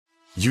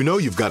You know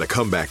you've got a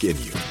comeback in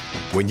you.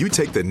 When you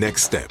take the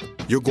next step,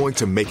 you're going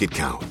to make it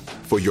count.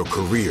 For your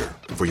career,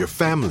 for your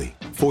family,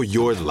 for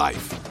your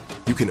life.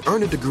 You can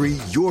earn a degree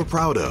you're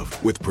proud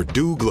of with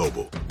Purdue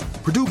Global.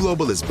 Purdue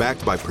Global is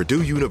backed by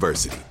Purdue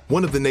University,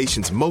 one of the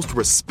nation's most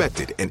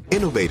respected and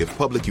innovative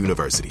public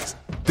universities.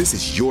 This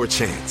is your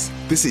chance.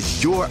 This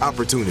is your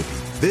opportunity.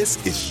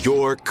 This is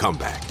your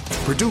comeback.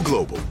 Purdue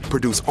Global,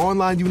 Purdue's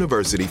online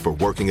university for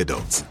working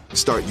adults.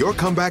 Start your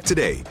comeback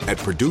today at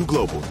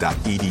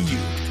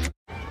purdueglobal.edu.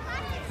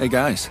 Hey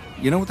guys,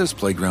 you know what this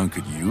playground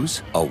could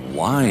use? A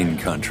wine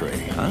country,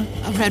 huh?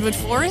 A redwood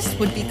forest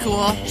would be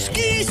cool.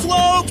 Ski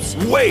slopes!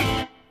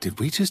 Wait! Did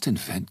we just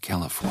invent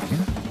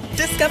California?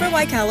 Discover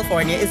why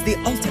California is the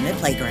ultimate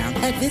playground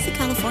at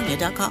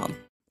visitcalifornia.com.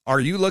 Are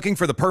you looking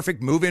for the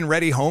perfect move-in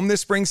ready home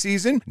this spring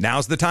season?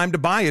 Now's the time to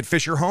buy at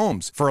Fisher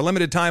Homes. For a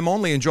limited time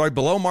only, enjoy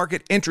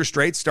below-market interest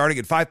rates starting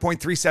at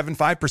 5.375%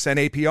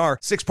 APR,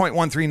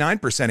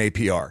 6.139%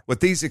 APR. With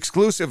these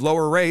exclusive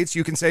lower rates,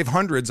 you can save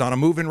hundreds on a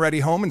move-in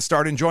ready home and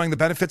start enjoying the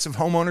benefits of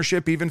home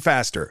ownership even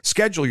faster.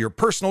 Schedule your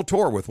personal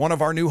tour with one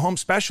of our new home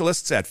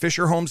specialists at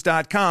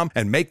FisherHomes.com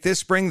and make this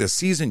spring the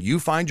season you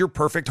find your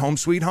perfect home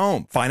sweet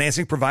home.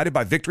 Financing provided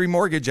by Victory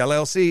Mortgage,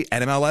 LLC,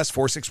 NMLS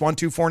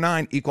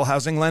 461249, Equal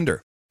Housing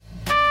Lender.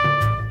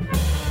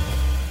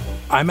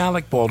 I'm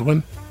Alec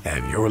Baldwin,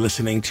 and you're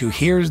listening to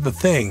Here's the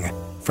Thing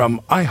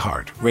from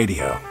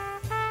iHeartRadio.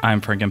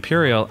 I'm Frank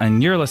Imperial,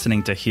 and you're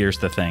listening to Here's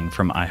the Thing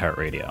from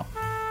iHeartRadio.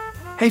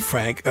 Hey,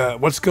 Frank,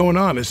 what's going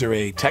on? Is there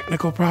a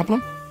technical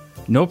problem?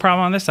 No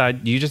problem on this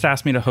side. You just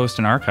asked me to host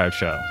an archive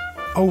show.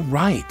 Oh,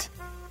 right.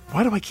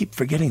 Why do I keep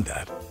forgetting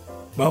that?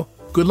 Well,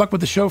 good luck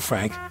with the show,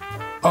 Frank.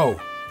 Oh,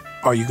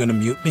 are you going to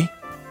mute me?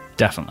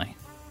 Definitely.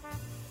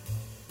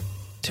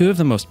 Two of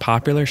the most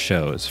popular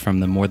shows from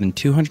the more than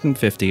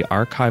 250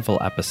 archival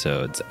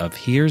episodes of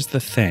Here's the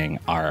Thing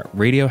are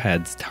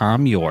Radiohead's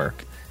Thom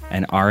Yorke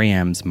and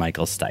R.E.M's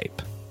Michael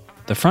Stipe.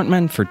 The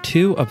frontmen for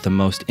two of the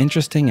most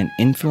interesting and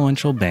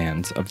influential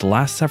bands of the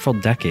last several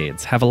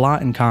decades have a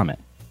lot in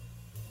common.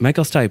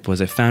 Michael Stipe was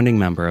a founding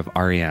member of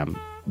R.E.M.,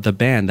 the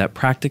band that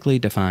practically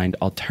defined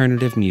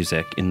alternative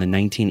music in the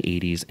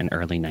 1980s and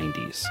early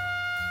 90s.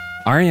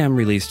 R.E.M.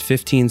 released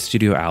 15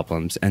 studio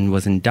albums and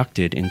was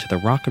inducted into the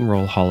Rock and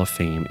Roll Hall of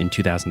Fame in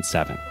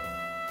 2007.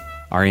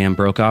 R.E.M.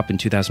 broke up in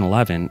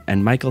 2011,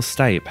 and Michael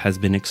Stipe has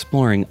been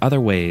exploring other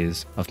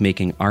ways of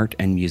making art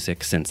and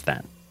music since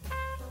then.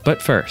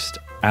 But first,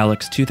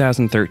 Alec's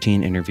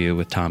 2013 interview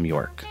with Thom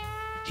Yorke.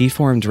 He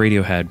formed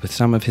Radiohead with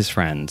some of his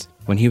friends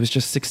when he was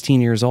just 16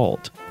 years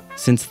old.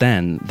 Since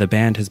then, the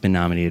band has been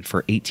nominated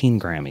for 18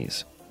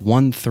 Grammys,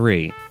 won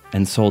 3,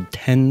 and sold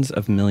tens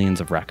of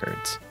millions of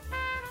records.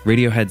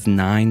 Radiohead's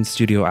 9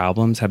 studio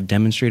albums have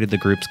demonstrated the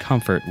group's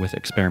comfort with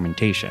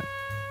experimentation.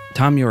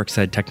 Thom Yorke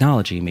said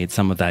technology made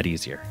some of that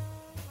easier.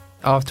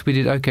 After we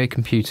did OK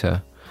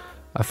Computer,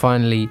 I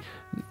finally,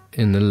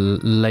 in the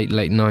late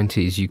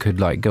 90s, you could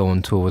go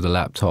on tour with a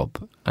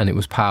laptop, and it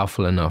was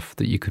powerful enough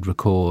that you could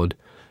record,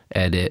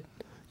 edit,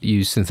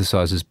 use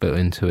synthesizers built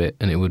into it,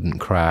 and it wouldn't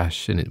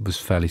crash, and it was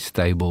fairly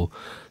stable.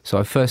 So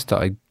I first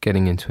started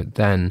getting into it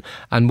then.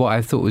 And what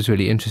I thought was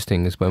really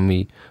interesting is when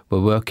we were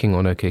working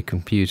on OK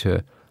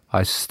Computer,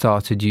 I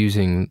started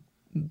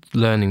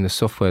learning the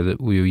software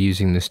that we were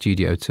using in the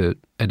studio to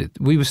edit.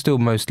 We were still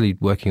mostly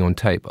working on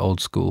tape,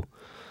 old school.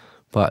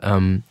 But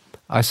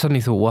I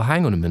suddenly thought, well,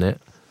 hang on a minute.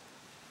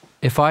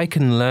 If I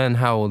can learn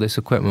how all this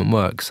equipment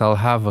works, I'll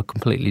have a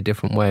completely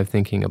different way of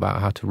thinking about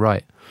how to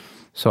write.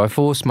 So I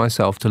forced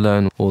myself to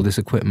learn all this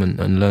equipment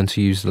and learn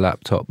to use the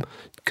laptop,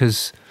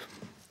 because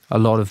a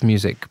lot of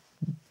music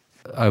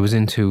I was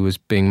into was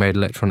being made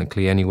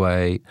electronically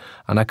anyway,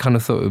 and I kind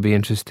of thought it would be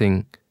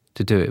interesting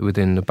to do it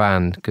within the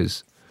band,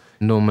 because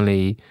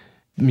normally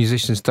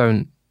musicians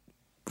don't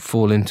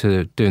fall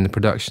into doing the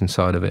production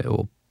side of it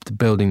or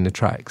building the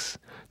tracks.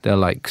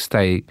 They'll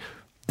stay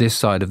this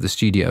side of the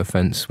studio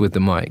fence with the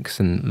mics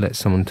and let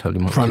someone tell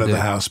them what to do. Front of the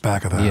house,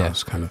 back of the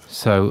house, kind of.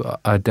 So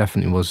I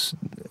definitely was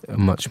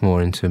much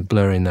more into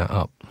blurring that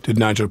up. Did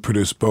Nigel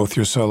produce both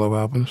your solo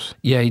albums?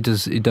 Yeah, he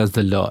does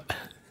the lot.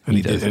 And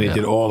he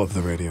did all of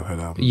the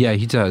Radiohead albums? Yeah,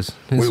 he does.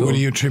 What do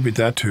you attribute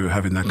that to,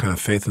 having that kind of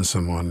faith in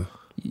someone?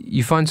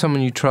 You find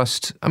someone you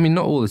trust. I mean,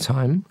 not all the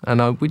time,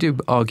 and we do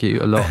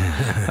argue a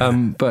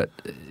lot, but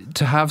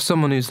to have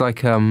someone who's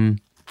like a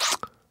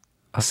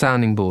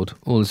sounding board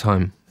all the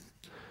time,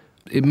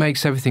 it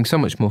makes everything so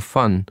much more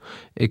fun.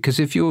 Because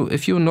if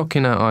you're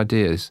knocking out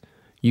ideas,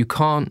 you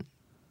can't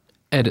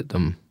edit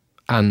them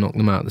and knock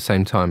them out at the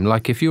same time.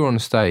 Like if you're on a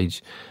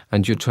stage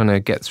and you're trying to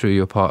get through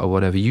your part or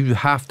whatever, you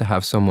have to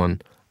have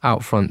someone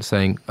out front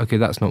saying, okay,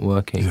 that's not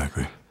working.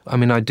 Exactly. I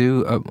mean, I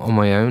do on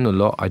my own a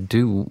lot. I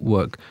do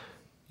work,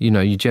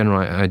 you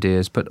generate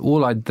ideas, but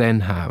all I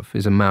then have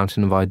is a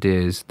mountain of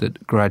ideas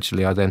that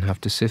gradually I then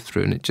have to sift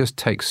through, and it just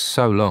takes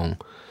so long.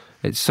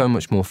 It's so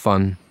much more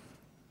fun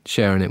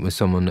sharing it with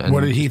someone. And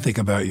what did he think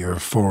about your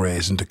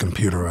forays into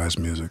computerized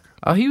music?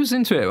 Oh, he was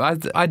into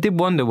it. I did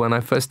wonder when I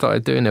first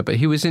started doing it, but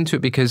he was into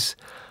it because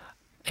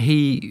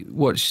he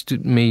watched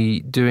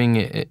me doing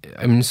it,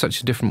 in such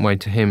a different way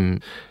to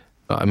him.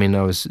 I mean,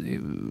 I was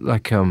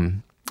like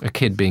a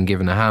kid being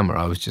given a hammer.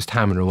 I was just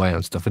hammering away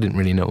on stuff. I didn't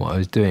really know what I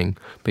was doing.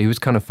 But he was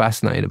kind of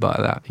fascinated by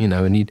that,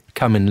 and he'd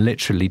come and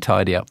literally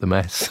tidy up the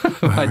mess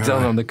I'd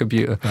done on the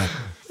computer. Right.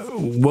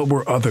 What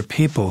were other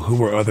people? Who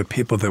were other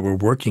people that were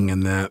working in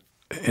that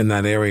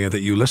area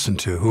that you listened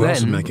to? Who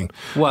else was making?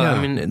 Well,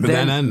 I mean,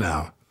 then and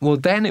now. Well,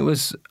 then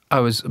I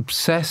was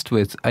obsessed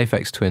with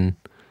Aphex Twin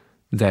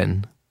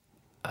then.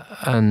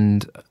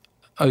 And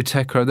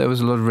Otekra, there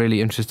was a lot of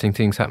really interesting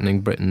things happening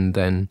in Britain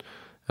then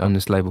on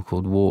this label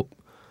called Warp.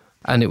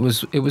 And it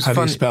was How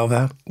do you spell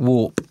that?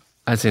 Warp,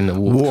 as in the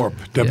warp. Warp,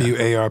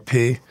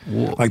 W-A-R-P.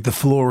 Warp. Like the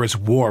floor is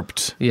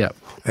warped. Yeah.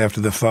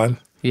 After the flood.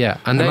 Yeah.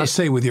 And I must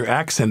say, with your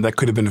accent, that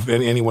could have been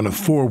any one of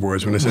 4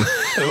 words when I said,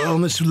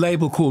 on this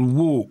label called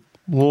Warp.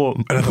 Warp.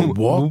 And I thought,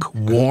 walk,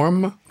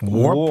 warm,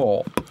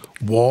 warp,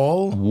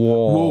 wall,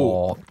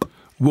 warp,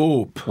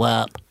 whoop.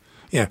 Warp.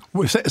 Yeah,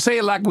 say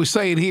it like we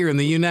say it here in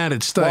the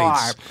United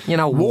States.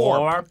 Warp.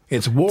 Warp.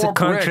 It's Warp. It's a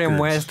country and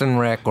Records. western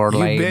record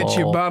label. You bet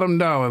your bottom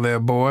dollar there,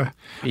 boy.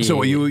 Yeah.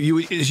 So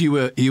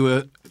you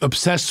were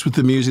obsessed with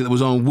the music that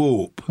was on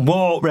Warp.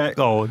 Warp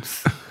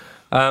Records.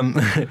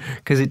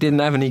 Because it didn't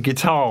have any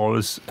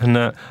guitars, and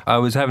I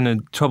was having a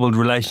troubled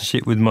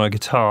relationship with my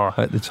guitar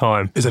at the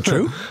time. Is that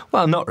true?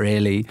 Well, not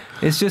really.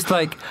 It's just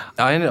like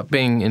I ended up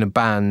being in a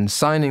band,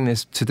 signing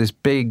this to this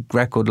big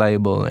record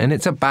label, and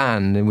it's a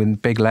band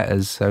with big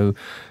letters, so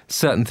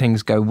certain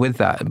things go with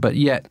that. But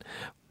yet,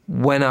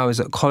 when I was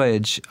at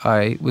college,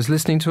 I was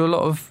listening to a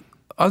lot of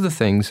other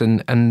things,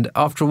 and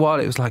after a while,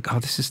 it was like,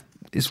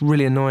 it's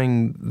really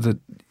annoying that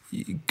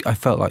I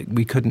felt like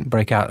we couldn't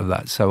break out of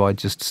that, so I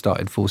just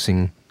started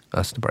forcing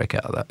us to break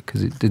out of that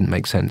because it didn't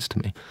make sense to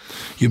me.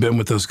 You've been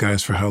with those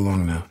guys for how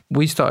long now?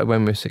 We started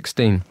when we were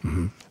 16.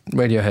 Mm-hmm.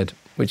 Radiohead,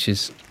 which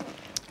is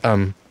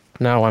now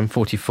I'm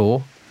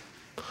 44,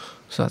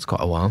 so that's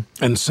quite a while.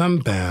 And some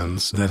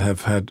bands that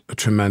have had a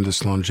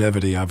tremendous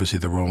longevity, obviously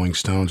the Rolling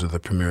Stones are the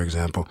premier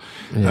example,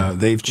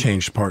 they've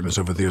changed partners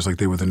over the years, like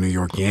they were the New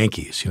York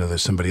Yankees.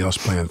 There's somebody else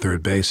playing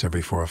third base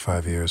every 4 or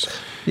 5 years.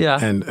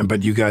 Yeah.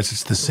 But you guys,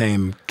 it's the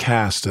same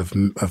cast of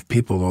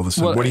people all the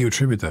time. Well, what do you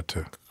attribute that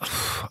to?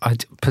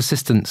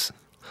 Persistence.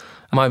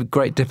 My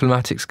great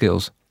diplomatic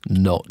skills.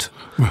 Not.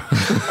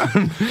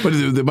 But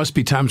there must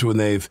be times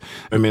when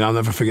I'll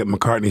never forget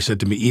McCartney said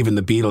to me, even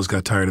the Beatles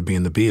got tired of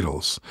being the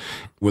Beatles.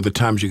 Were the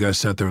times you guys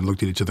sat there and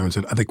looked at each other and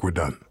said, I think we're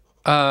done?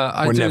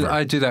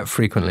 I do that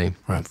frequently.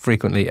 Right.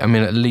 Frequently. I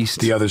mean, at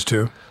least... The others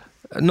too?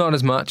 Not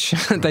as much.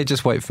 They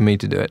just wait for me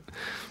to do it.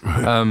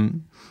 Right.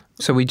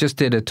 So we just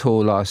did a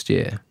tour last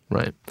year,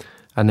 right?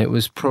 And it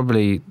was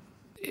probably,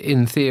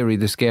 in theory,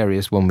 the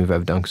scariest one we've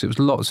ever done because it was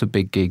lots of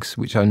big gigs,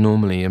 which I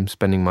normally am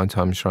spending my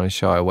time trying to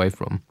shy away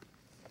from.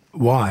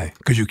 Why?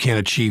 Because you can't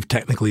achieve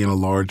technically in a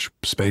large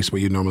space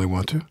what you normally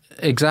want to?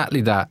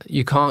 Exactly that.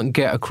 You can't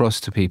get across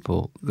to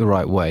people the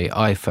right way,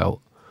 I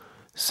felt.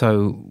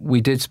 So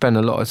we did spend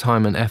a lot of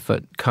time and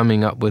effort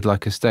coming up with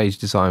like a stage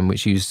design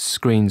which used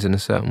screens in a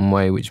certain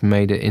way, which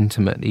made it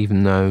intimate,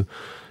 even though,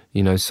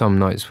 some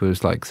nights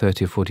was like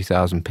 30 or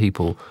 40,000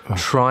 people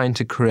trying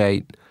to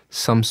create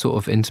some sort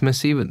of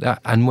intimacy with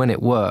that. And when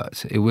it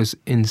worked, it was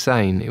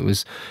insane. It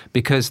was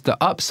because the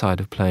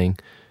upside of playing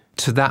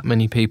to that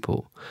many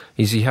people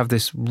is you have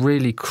this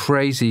really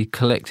crazy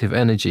collective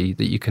energy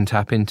that you can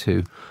tap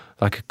into,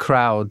 like a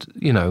crowd,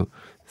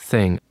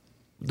 thing.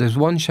 There's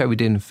one show we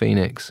did in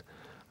Phoenix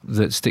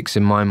that sticks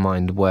in my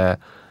mind where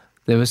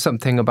there was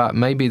something about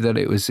maybe that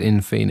it was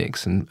in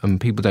Phoenix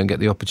and people don't get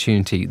the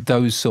opportunity,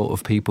 those sort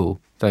of people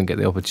don't get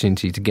the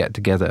opportunity to get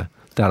together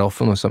that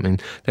often or something.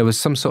 There was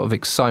some sort of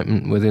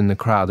excitement within the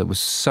crowd that was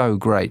so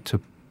great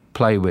to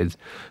play with.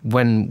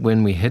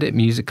 When we hit it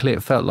musically,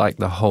 it felt like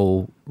the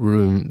whole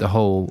room, the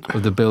whole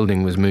of the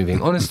building was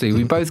moving. Honestly,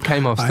 we both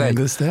came off stage. I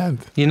understand.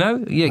 Yeah,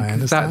 I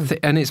understand.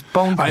 And it's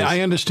bonkers. I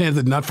understand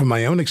that not from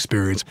my own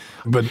experience,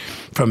 but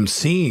from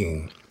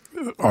seeing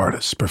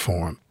artists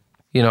perform.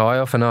 I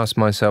often ask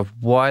myself,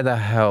 why the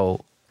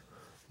hell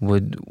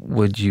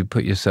would you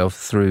put yourself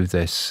through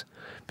this?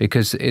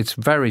 Because it's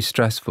very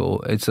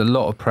stressful. It's a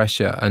lot of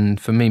pressure,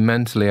 and for me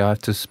mentally, I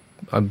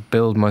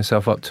build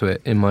myself up to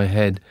it in my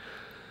head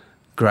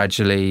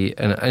gradually,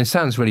 and it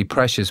sounds really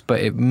precious, but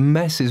it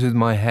messes with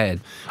my head.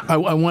 I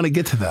want to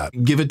get to that.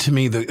 Give it to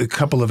me a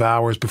couple of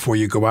hours before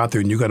you go out there,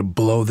 and you got to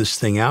blow this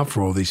thing out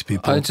for all these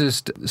people. I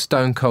just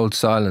stone cold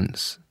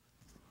silence,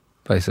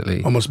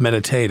 basically. Almost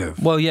meditative.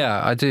 Well,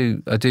 yeah, I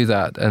do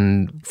that,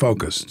 and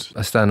focused.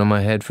 I stand on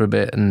my head for a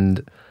bit,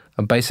 and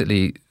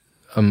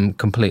I'm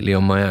completely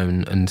on my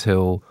own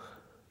until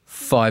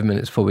 5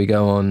 minutes before we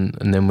go on,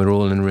 and then we're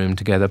all in a room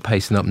together,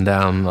 pacing up and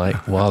down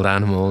like wild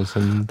animals,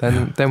 and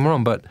then we're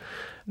on. But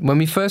when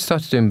we first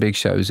started doing big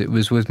shows, it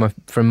was with my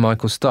friend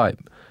Michael Stipe,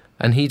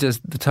 and he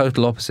does the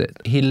total opposite.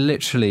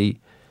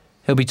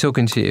 He'll be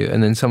talking to you,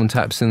 and then someone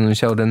taps him on the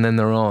shoulder, and then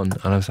they're on.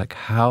 And I was like,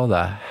 how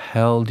the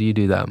hell do you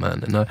do that,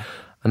 man?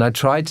 And I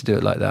tried to do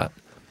it like that,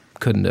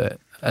 couldn't do it.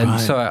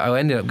 And so I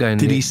ended up going...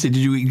 Did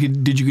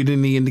you get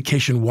any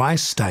indication why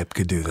Stipe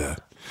could do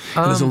that?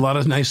 There's a lot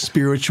of nice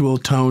spiritual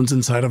tones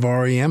inside of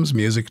R.E.M's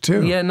music,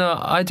 too. Yeah, no,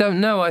 I don't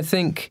know. I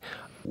think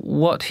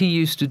what he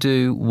used to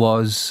do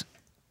was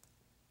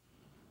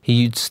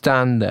he'd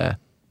stand there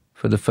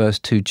for the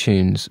first two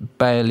tunes,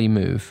 barely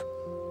move.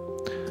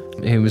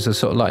 He was a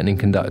sort of lightning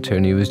conductor,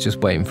 and he was just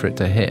waiting for it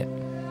to hit.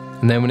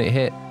 And then when it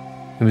hit,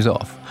 he was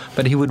off.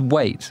 But he would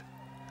wait.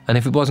 And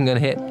if it wasn't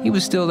going to hit, he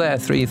was still there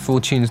 3 or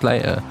 4 tunes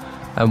later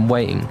and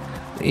waiting.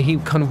 He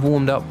kind of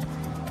warmed up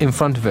in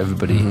front of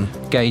everybody,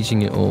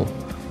 gauging it all.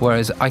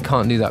 Whereas I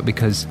can't do that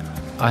because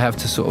I have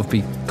to sort of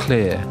be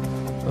clear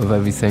of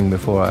everything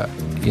before I,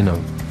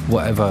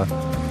 whatever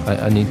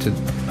I need to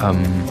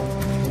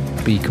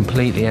be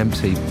completely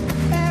empty.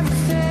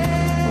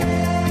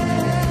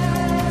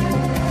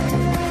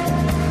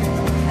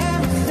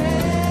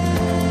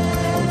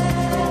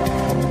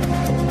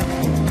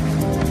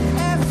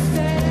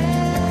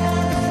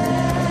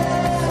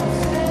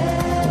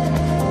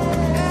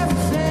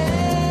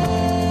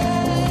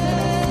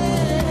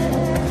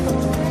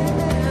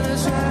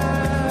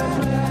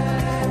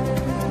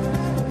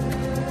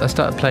 I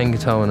started playing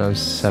guitar when I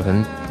was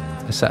 7.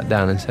 I sat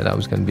down and said I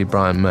was going to be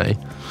Brian May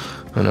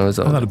when I was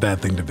old. Not a bad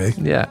thing to be.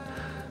 Yeah.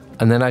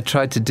 And then I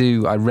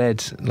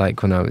read,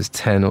 like when I was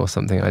 10 or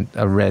something,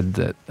 I read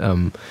that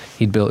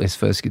he'd built his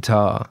first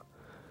guitar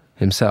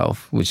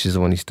himself, which is the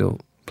one he still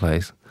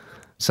plays.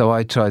 So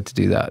I tried to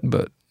do that,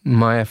 but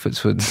my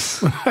efforts would...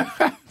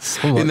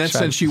 In that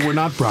sense, you were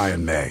not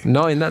Brian May.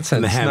 No, in that sense,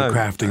 in the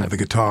handcrafting of the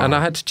guitar. And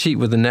I had to cheat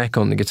with the neck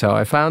on the guitar.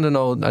 I found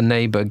a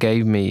neighbour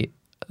gave me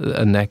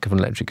a neck of an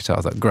electric guitar.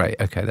 I thought, great,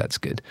 okay, that's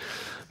good.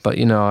 But,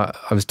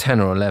 I was 10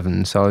 or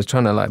 11, so I was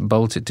trying to,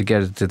 bolt it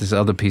together to this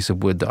other piece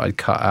of wood that I'd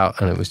cut out,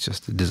 and it was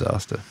just a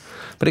disaster.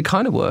 But it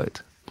kind of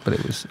worked, but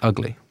it was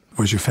ugly.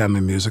 Was your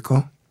family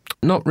musical?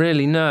 Not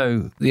really,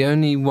 no. The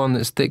only one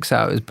that sticks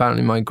out is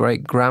apparently my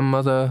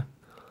great-grandmother.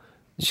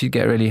 She'd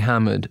get really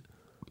hammered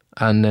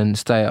and then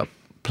stay up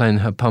playing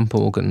her pump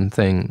organ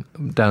thing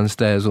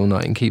downstairs all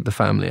night and keep the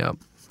family up.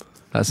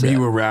 That's it. Were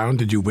you around?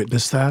 Did you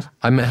witness that?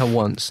 I met her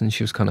once, and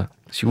she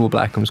wore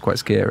black and was quite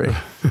scary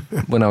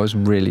when I was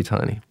really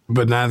tiny.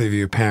 But neither of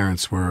your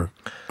parents were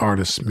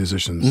artists,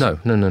 musicians? No.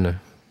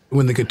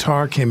 When the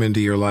guitar came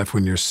into your life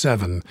when you're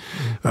 7,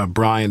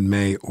 Brian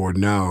May or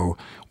no,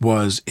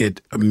 was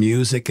it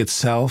music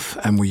itself,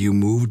 and were you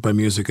moved by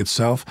music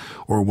itself?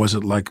 Or was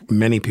it like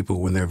many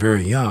people when they're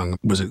very young,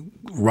 was it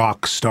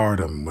rock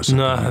stardom? Was it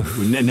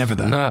never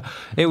that? No,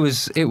 it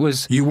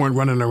was... You weren't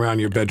running around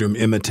your bedroom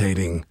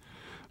imitating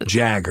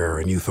Jagger,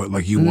 and you thought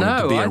like you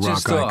wanted to be a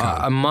rock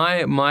icon.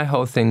 My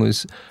whole thing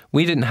was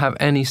we didn't have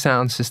any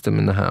sound system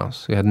in the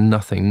house. We had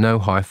nothing, no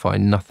hi-fi,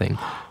 nothing,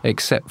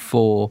 except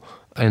for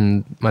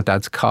in my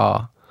dad's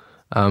car,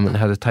 and it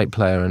had a tape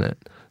player in it.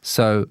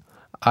 So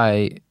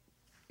I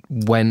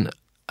went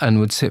and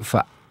would sit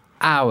for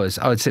hours.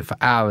 I would sit for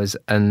hours,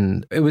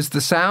 and it was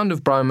the sound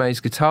of Brian May's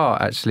guitar.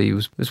 Actually, it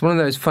was one of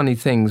those funny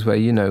things where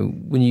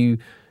when you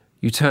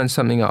turn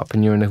something up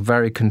and you're in a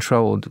very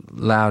controlled,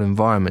 loud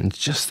environment,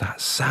 just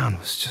that sound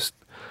was just,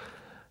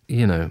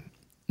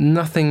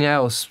 nothing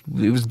else.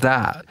 It was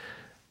that.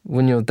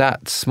 When you're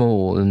that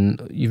small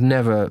and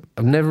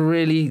I've never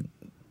really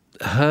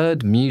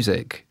heard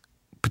music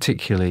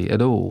particularly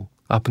at all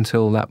up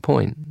until that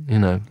point.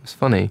 It's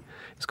funny.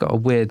 It's got a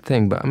weird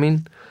thing. But,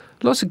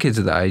 lots of kids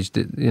at that age,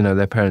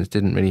 their parents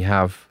didn't really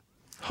have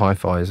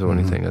hi-fis or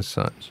anything as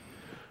such.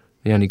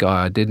 The only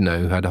guy I did know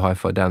who had a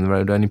hi-fi down the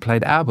road only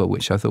played ABBA,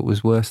 which I thought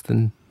was worse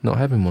than not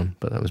having one,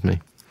 but that was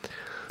me.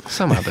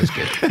 Some ABBA's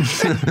good.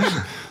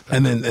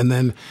 And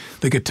then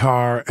the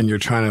guitar, and you're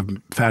trying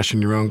to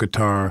fashion your own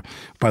guitar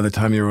by the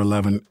time you were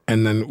 11.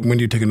 And then when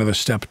do you take another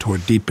step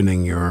toward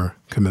deepening your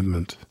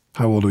commitment?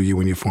 How old were you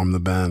when you formed the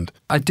band?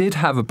 I did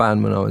have a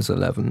band when I was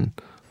 11.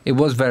 It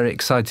was very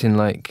exciting,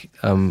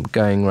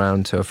 going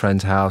around to a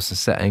friend's house and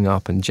setting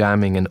up and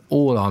jamming, and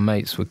all our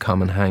mates would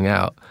come and hang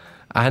out,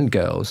 and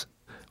girls,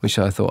 which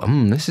I thought,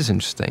 this is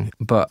interesting.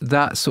 But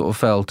that sort of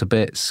fell to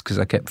bits because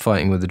I kept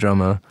fighting with the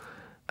drummer.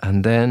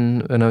 And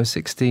then when I was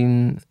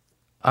 16,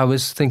 I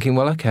was thinking,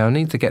 well, okay, I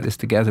need to get this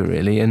together,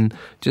 really, and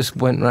just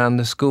went around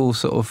the school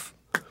sort of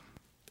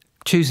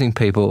choosing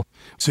people.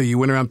 So you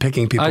went around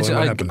picking people, and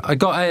what happened? I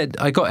got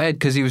Ed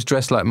because he was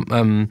dressed like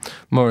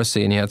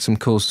Morrissey, and he had some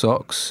cool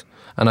socks,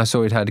 and I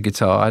saw he'd had a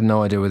guitar. I had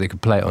no idea whether he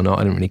could play it or not.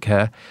 I didn't really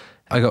care.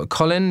 I got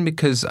Colin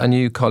because I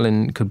knew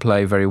Colin could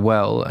play very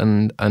well,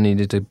 and I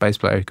needed a bass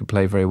player who could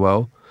play very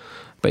well,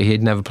 but he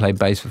had never played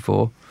bass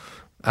before.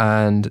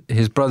 And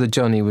his brother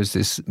Johnny was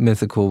this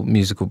mythical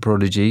musical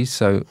prodigy,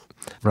 so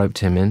roped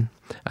him in.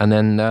 And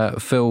then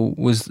Phil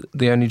was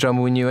the only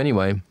drummer we knew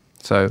anyway.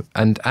 So,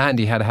 and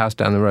he had a house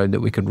down the road that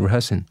we could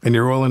rehearse in. And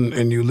you're all in,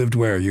 and you lived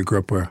where? You grew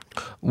up where?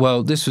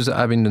 Well, this was at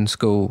Abingdon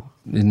School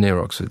near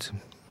Oxford.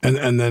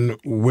 And then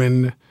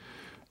when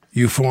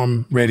you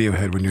form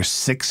Radiohead, when you're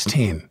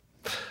 16?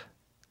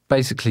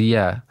 Basically,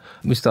 yeah.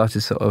 We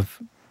started sort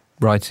of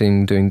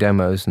writing, doing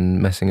demos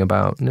and messing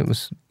about. And it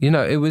was,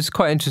 it was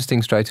quite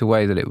interesting straight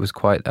away that it was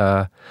quite,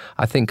 I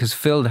think because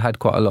Phil had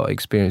quite a lot of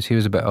experience. He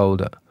was a bit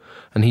older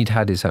and he'd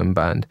had his own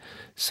band.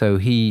 So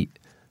he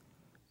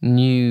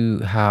knew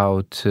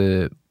how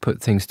to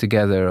put things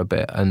together a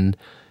bit. And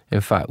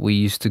in fact, we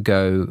used to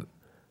go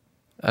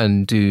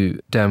and do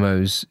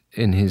demos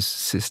in his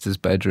sister's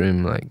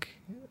bedroom, like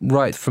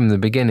right from the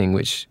beginning,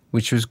 which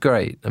was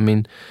great. I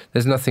mean,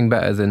 there's nothing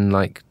better than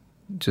like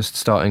just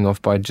starting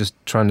off by just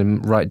trying to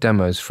write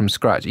demos from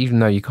scratch, even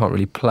though you can't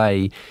really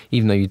play,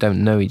 even though you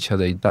don't know each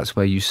other. That's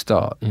where you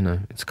start, you know.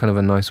 It's kind of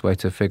a nice way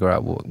to figure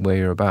out where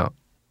you're about.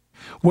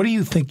 What do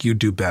you think you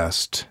do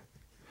best?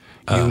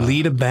 You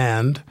lead a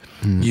band.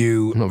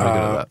 You I'm not very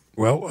good at that.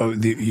 Well,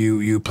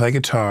 you play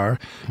guitar.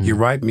 You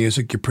write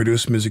music. You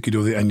produce music. You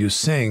do and you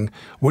sing.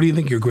 What do you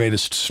think your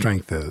greatest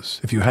strength is?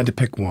 If you had to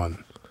pick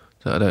one,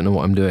 So I don't know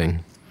what I'm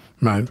doing.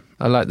 right?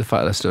 I like the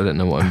fact that I still don't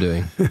know what I'm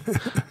doing.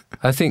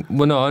 I think,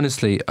 well, no,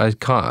 honestly, I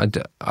can't.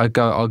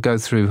 I'll go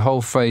through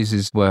whole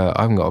phases where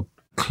I haven't got a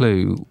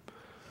clue.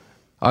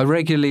 I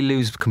regularly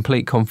lose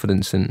complete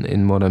confidence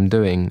in what I'm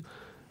doing.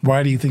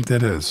 Why do you think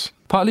that is?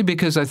 Partly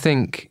because I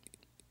think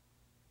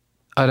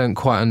I don't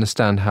quite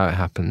understand how it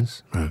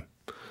happens. Right.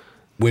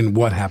 When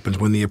what happens?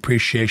 When the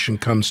appreciation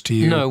comes to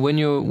you? No, when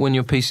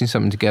you're piecing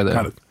something together,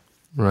 Got it.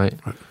 right?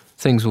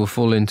 Things will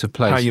fall into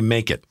place. How you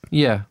make it.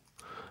 Yeah.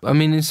 I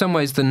mean, in some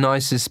ways, the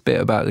nicest bit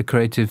about the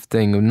creative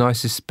thing, the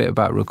nicest bit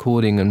about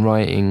recording and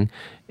writing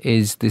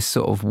is this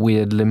sort of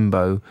weird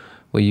limbo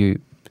where you,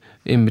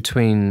 in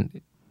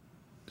between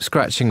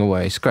scratching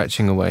away,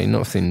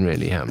 nothing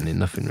really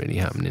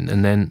happening.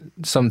 And then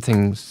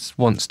something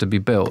wants to be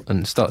built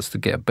and starts to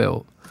get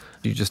built.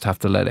 You just have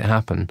to let it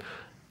happen.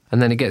 And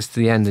then it gets to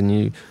the end and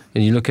you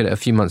look at it a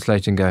few months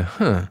later and go,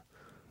 how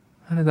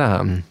did that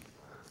happen?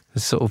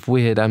 This sort of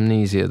weird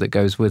amnesia that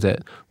goes with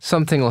it.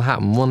 Something will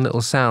happen, one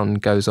little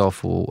sound goes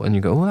off and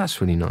you go, oh,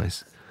 that's really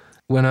nice.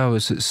 When I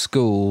was at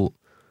school,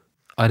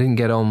 I didn't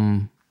get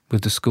on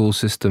with the school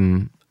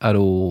system at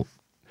all.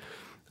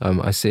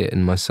 I see it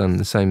in my son,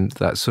 the same,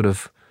 that sort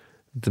of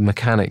the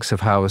mechanics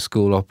of how a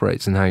school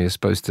operates and how you're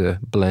supposed to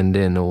blend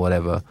in or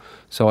whatever.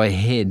 So I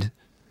hid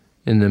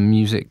in the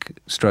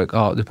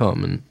music/art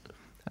department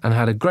and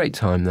had a great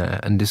time there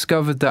and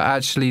discovered that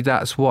actually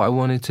that's what I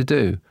wanted to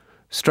do.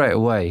 Straight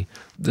away,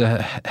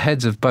 the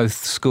heads of both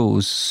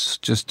schools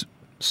just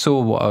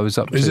saw what I was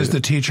up to. Is this the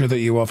teacher that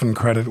you often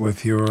credit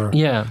with your...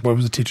 Yeah. What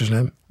was the teacher's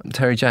name?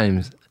 Terry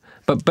James.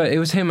 But it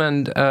was him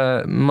and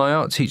my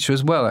art teacher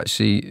as well,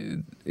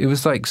 actually. It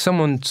was like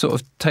someone sort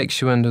of takes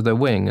you under their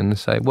wing and they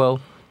say, well,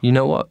 you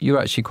know what, you're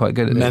actually quite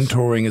good at this.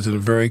 Mentoring is a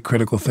very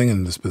critical thing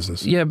in this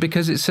business. Yeah,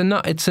 because it's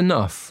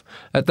enough.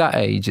 At that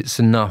age, it's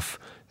enough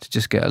to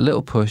just get a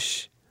little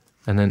push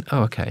and then,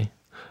 oh, okay.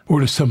 Or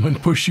does someone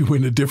push you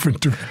in a different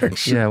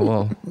direction? Yeah,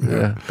 well,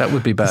 yeah, that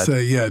would be bad.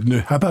 Say, yeah,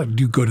 no, how about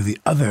you go to the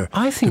other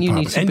I think you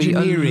need to department? be a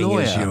Engineering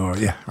lawyer. is your...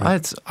 Yeah,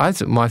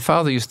 right. My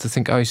father used to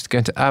think I used to go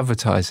into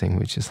advertising,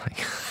 which is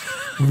like...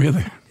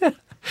 Really?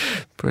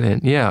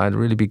 Brilliant. Yeah, I'd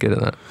really be good at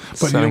that. But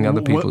selling you know,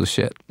 other people's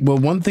shit. Well,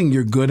 one thing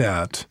you're good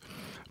at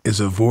is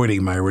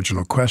avoiding my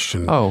original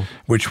question,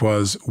 which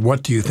was,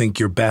 what do you think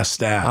you're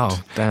best at? Oh,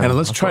 damn. And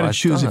let's try to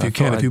choose, if you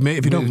can, if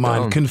you don't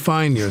mind,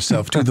 confine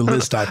yourself to the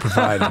list I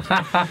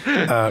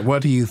provided.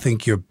 What do you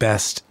think you're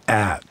best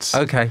at?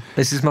 Okay,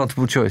 this is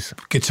multiple choice.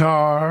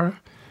 Guitar,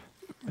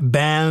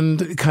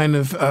 band, kind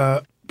of,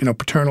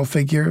 paternal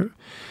figure,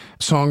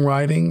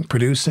 songwriting,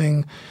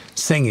 producing,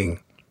 singing.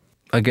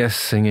 I guess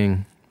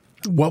singing.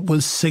 What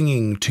was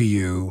singing to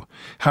you?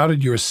 How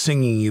did your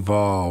singing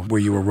evolve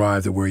where you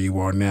arrived at where you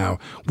are now?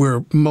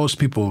 Where most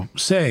people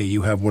say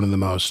you have one of the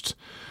most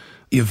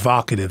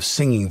evocative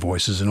singing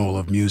voices in all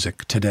of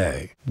music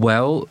today.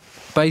 Well,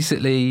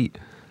 basically,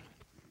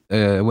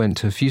 I went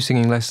to a few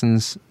singing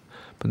lessons,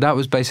 but that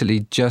was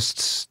basically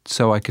just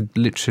so I could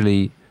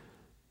literally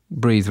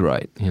breathe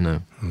right, you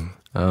know.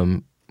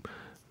 One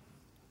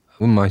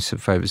of my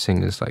favourite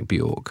singers, like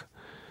Björk.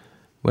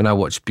 When I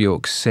watch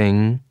Björk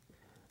sing,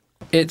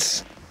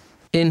 it's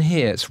in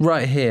here, it's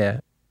right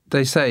here.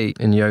 They say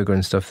in yoga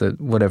and stuff that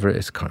whatever it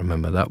is, I can't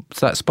remember,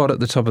 that spot at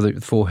the top of the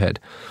forehead,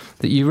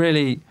 that you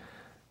really,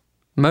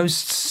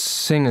 most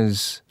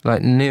singers,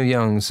 like Neil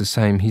Young's the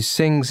same, he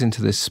sings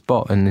into this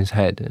spot in his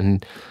head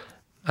and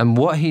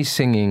what he's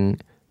singing,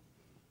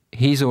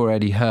 he's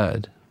already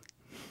heard.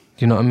 Do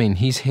you know what I mean?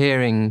 He's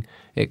hearing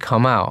it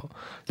come out.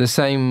 The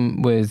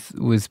same with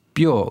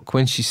Björk,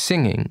 when she's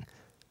singing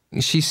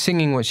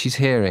what she's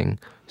hearing.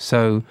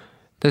 So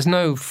there's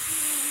no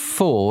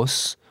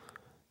force,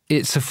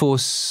 it's a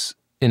force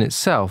in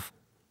itself.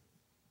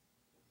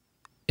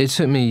 It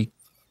took me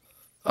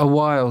a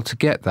while to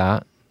get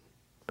that.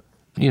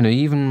 You know,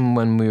 even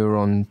when we were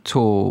on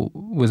tour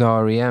with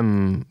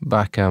R.E.M.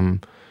 back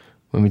when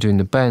we were doing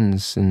the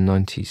Bends in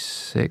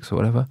 96 or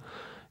whatever,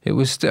 I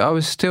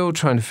was still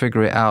trying to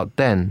figure it out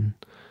then.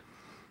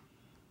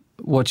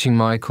 Watching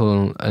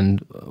Michael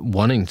and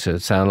wanting to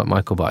sound like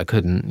Michael, but I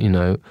couldn't, you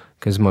know,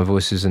 because my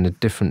voice is in a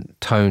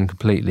different tone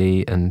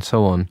completely and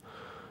so on.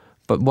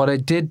 But what I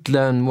did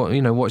learn,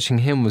 watching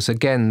him was,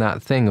 again,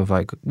 that thing of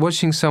like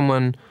watching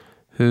someone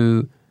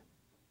who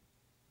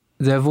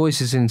their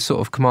voice is in sort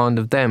of command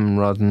of them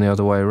rather than the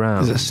other way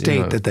around. There's a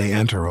state that they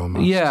enter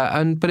almost.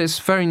 Yeah, but it's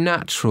very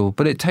natural.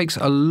 But it takes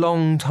a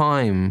long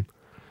time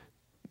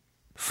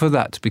for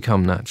that to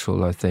become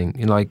natural, I think.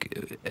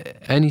 Like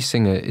any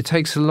singer, it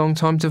takes a long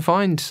time to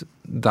find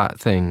that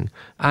thing,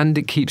 and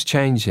it keeps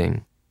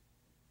changing.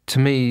 To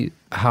me,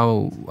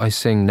 how I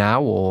sing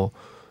now, or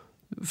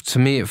to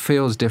me, it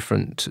feels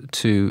different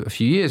to a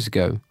few years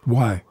ago.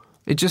 Why?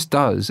 It just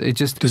does.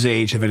 Does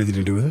age have anything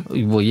to do with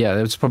it? Well, yeah,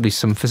 there's probably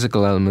some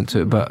physical element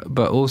to it,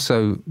 but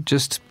also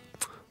just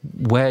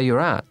where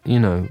you're at,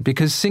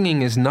 because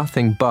singing is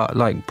nothing but,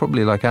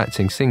 probably like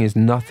acting, singing is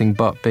nothing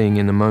but being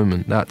in the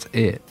moment. That's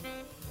it.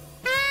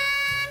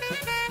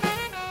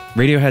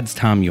 Radiohead's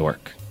Thom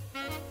Yorke.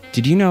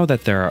 Did you know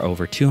that there are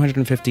over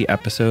 250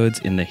 episodes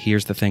in the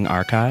Here's the Thing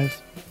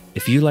archive?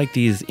 If you like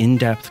these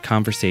in-depth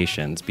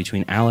conversations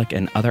between Alec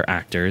and other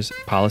actors,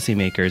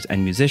 policymakers,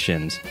 and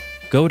musicians,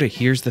 go to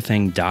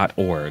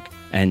here'sthething.org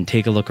and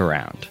take a look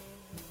around.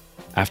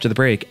 After the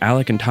break,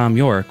 Alec and Thom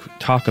Yorke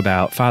talk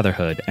about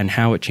fatherhood and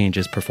how it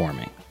changes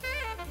performing.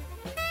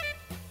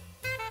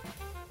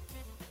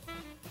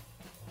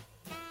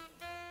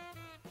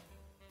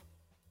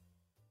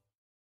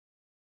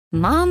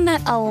 Mom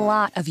met a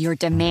lot of your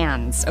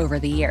demands over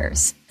the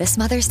years. This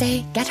Mother's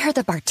Day, get her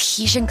the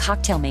Bartesian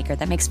cocktail maker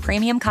that makes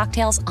premium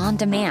cocktails on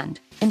demand.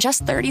 In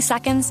just 30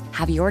 seconds,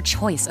 have your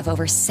choice of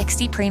over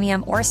 60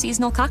 premium or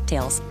seasonal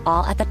cocktails,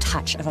 all at the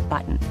touch of a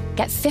button.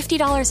 Get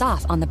 $50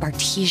 off on the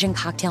Bartesian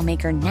cocktail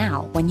maker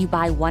now when you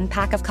buy 1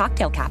 pack of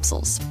cocktail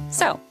capsules.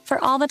 So, for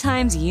all the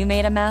times you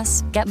made a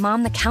mess, get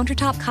Mom the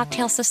countertop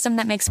cocktail system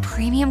that makes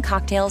premium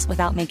cocktails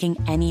without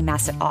making any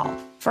mess at all.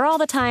 For all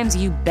the times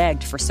you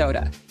begged for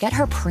soda, get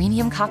her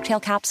premium cocktail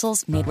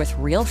capsules made with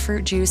real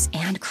fruit juice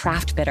and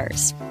craft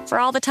bitters. For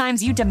all the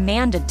times you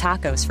demanded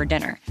tacos for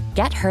dinner,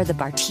 get her the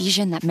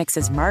Bartesian that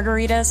mixes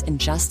margaritas in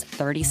just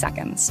 30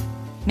 seconds.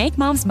 Make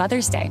Mom's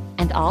Mother's Day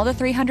and all the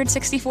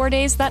 364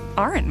 days that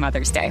aren't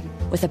Mother's Day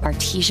with a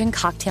Bartesian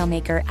cocktail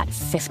maker at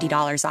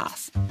 $50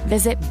 off.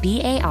 Visit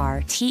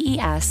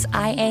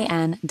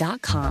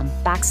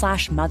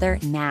BARTESIAN.com/mother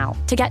now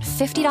to get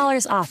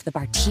 $50 off the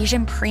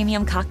Bartesian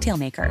Premium Cocktail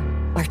Maker.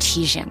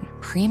 Bartesian,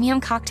 premium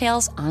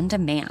cocktails on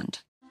demand.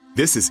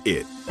 This is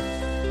it.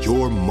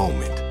 Your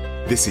moment.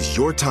 This is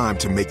your time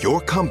to make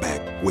your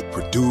comeback with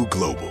Purdue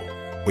Global.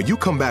 When you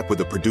come back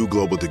with a Purdue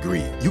Global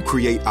degree, you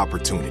create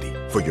opportunity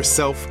for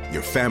yourself,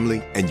 your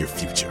family, and your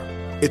future.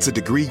 It's a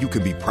degree you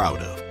can be proud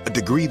of, a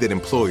degree that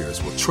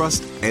employers will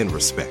trust and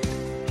respect.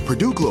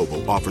 Purdue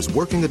Global offers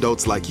working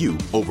adults like you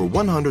over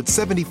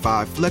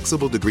 175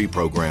 flexible degree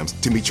programs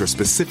to meet your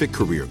specific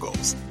career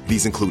goals.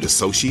 These include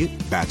associate,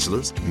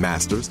 bachelor's,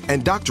 master's,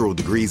 and doctoral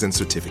degrees and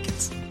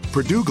certificates.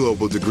 Purdue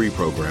Global degree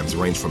programs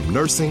range from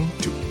nursing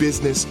to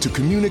business to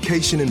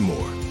communication and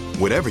more.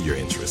 Whatever your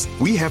interest,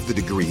 we have the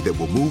degree that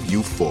will move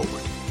you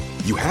forward.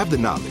 You have the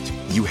knowledge,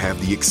 you have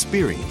the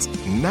experience.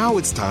 Now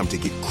it's time to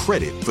get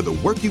credit for the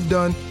work you've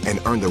done and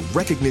earn the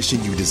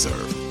recognition you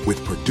deserve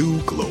with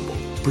Purdue Global,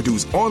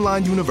 Purdue's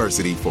online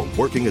university for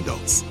working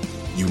adults.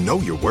 You know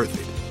you're worth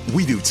it.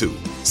 We do too.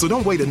 So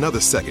don't wait another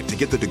second to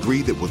get the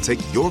degree that will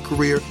take your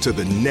career to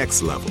the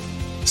next level.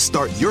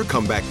 Start your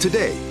comeback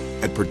today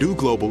at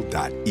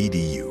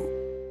purdueglobal.edu.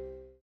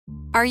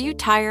 Are you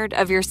tired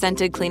of your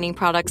scented cleaning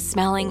products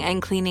smelling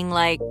and cleaning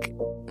like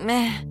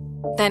meh?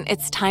 Then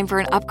it's time for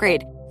an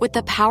upgrade with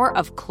the power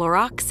of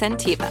Clorox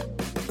Scentiva.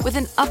 With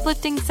an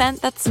uplifting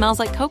scent that smells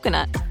like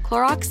coconut,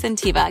 Clorox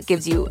Scentiva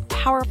gives you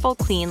powerful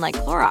clean like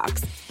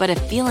Clorox, but a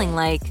feeling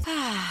like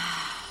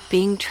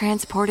being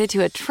transported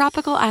to a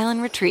tropical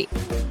island retreat.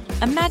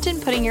 Imagine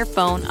putting your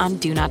phone on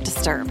Do Not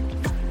Disturb,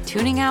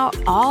 tuning out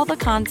all the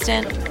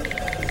constant,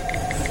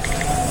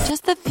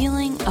 just the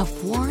feeling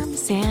of warm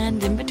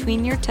sand in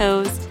between your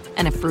toes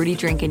and a fruity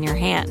drink in your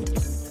hand.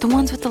 The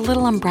ones with the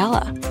little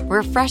umbrella.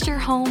 Refresh your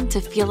home to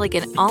feel like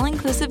an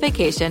all-inclusive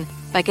vacation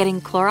by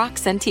getting Clorox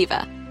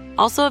Scentiva.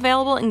 Also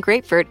available in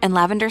grapefruit and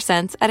lavender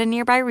scents at a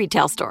nearby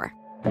retail store.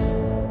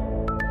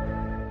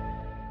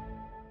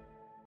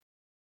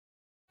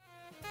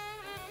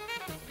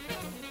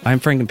 I'm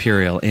Frank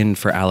Imperial, in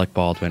for Alec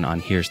Baldwin on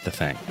Here's the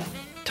Thing.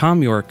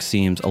 Thom Yorke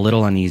seems a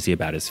little uneasy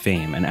about his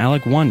fame, and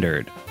Alec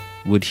wondered,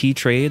 would he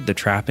trade the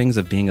trappings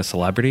of being a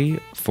celebrity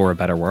for a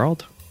better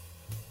world?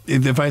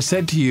 If I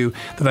said to you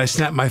that I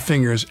snap my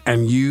fingers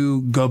and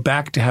you go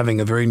back to having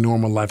a very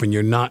normal life and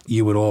you're not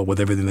you at all with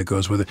everything that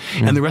goes with it,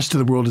 and the rest of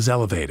the world is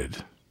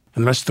elevated,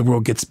 and the rest of the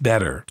world gets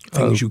better,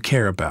 things you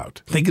care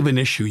about. Think of an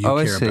issue you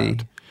care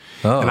about.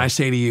 And I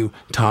say to you,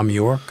 Thom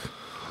Yorke,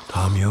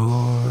 Thom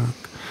Yorke,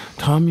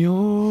 Thom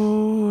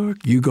Yorke.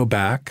 You go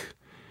back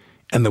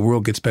and the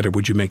world gets better.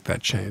 Would you make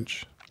that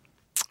change?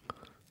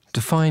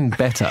 Define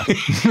better.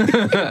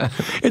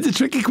 It's a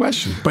tricky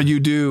question, but you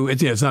do.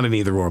 It's not an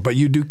either or, but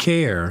you do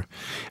care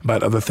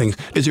about other things.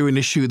 Is there an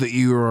issue that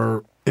you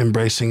are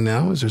embracing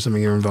now? Is there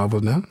something you're involved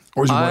with now,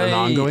 or is it more an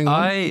ongoing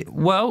one?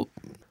 Well,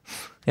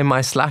 in my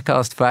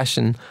slack-assed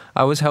fashion,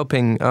 I was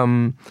helping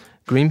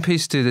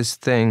Greenpeace do this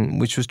thing,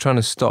 which was trying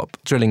to stop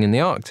drilling in the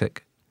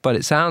Arctic. But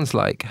it sounds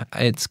like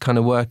it's kind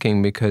of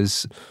working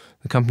because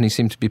the companies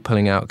seem to be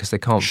pulling out because they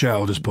can't.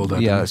 Shell just pulled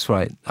out. Yeah, that's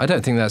right. I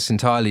don't think that's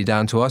entirely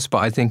down to us, but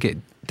I think it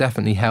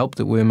definitely helped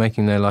that we were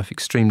making their life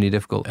extremely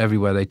difficult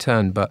everywhere they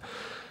turned. But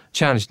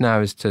challenge now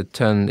is to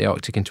turn the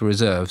Arctic into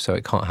reserve, so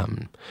it can't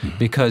happen.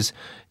 Because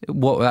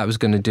what that was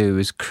going to do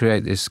is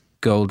create this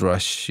gold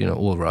rush,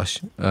 oil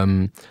rush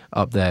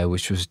up there,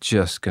 which was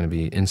just going to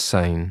be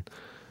insane.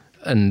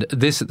 And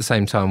this at the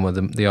same time where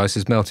the ice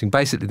is melting.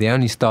 Basically, they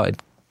only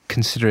started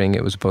considering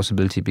it was a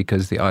possibility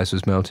because the ice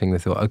was melting. They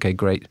thought, okay,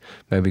 great,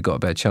 maybe we got a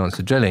better chance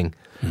of drilling,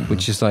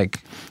 which is like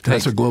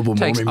that's a global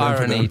warming.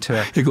 Irony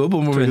to a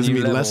global warming doesn't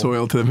mean level. less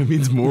oil to them; it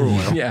means more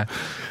oil. Yeah.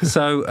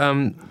 So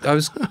I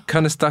was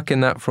kind of stuck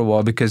in that for a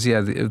while because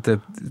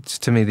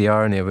to me the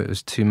irony of it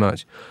was too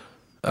much.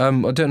 I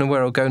don't know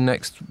where I'll go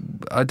next.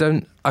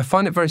 I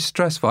find it very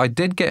stressful. I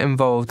did get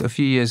involved a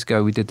few years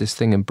ago. We did this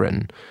thing in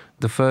Britain,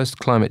 the first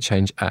Climate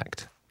Change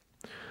Act,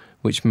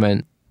 which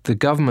meant the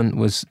government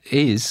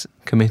is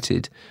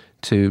committed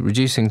to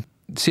reducing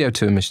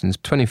CO2 emissions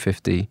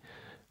 2050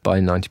 by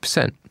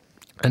 90%.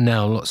 And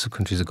now lots of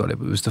countries have got it,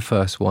 but it was the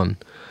first one.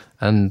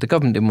 And the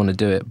government didn't want to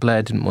do it.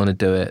 Blair didn't want to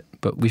do it.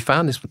 But we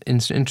found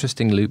this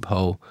interesting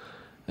loophole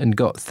and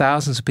got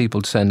thousands of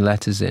people to send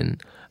letters in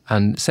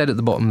and said at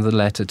the bottom of the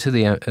letter to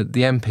the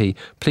MP,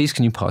 please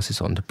can you pass this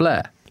on to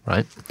Blair,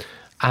 right?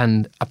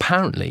 And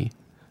apparently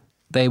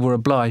they were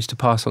obliged to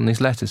pass on these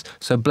letters.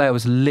 So Blair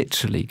was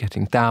literally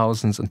getting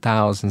thousands and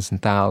thousands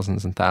and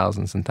thousands and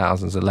thousands and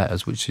thousands of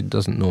letters, which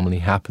doesn't normally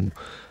happen.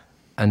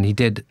 And he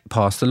did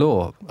pass the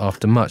law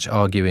after much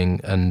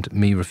arguing and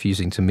me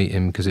refusing to meet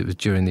him because it was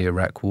during the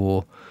Iraq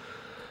War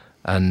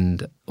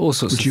and all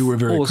sorts Which you were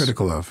very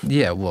critical of.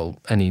 Yeah, well,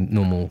 any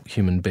normal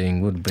human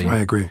being would be. I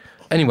agree.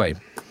 Anyway,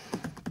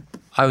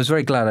 I was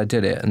very glad I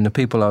did it. And the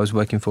people I was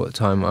working for at the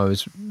time,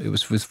 it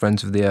was with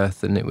Friends of the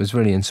Earth, and it was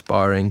really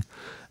inspiring.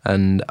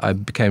 And I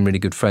became really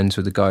good friends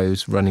with the guy who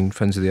was running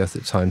Friends of the Earth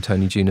at the time,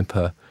 Tony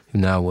Juniper, who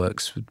now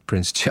works with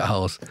Prince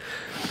Charles.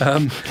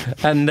 And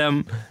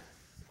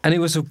it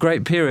was a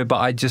great period,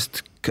 but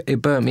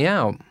it burnt me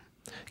out.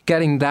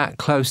 Getting that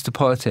close to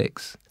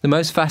politics. The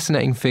most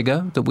fascinating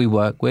figure that we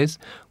work with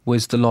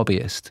was the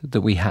lobbyist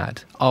that we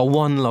had, our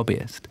one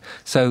lobbyist.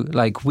 So,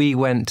 we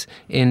went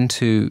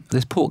into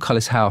this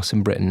Portcullis House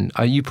in Britain.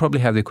 You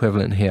probably have the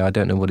equivalent here, I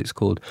don't know what it's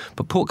called.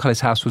 But Portcullis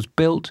House was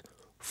built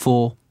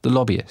for the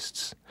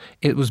lobbyists.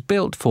 It was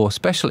built for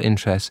special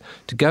interests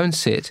to go and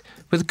sit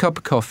with a cup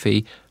of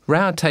coffee,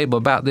 round table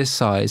about this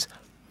size,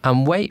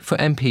 and wait for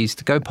MPs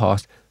to go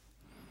past,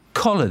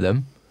 collar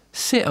them,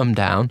 sit them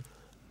down,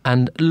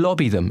 and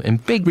lobby them in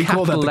big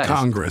capital letters. We call that the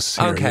Congress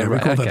here. Okay, yeah, right, we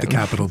call that the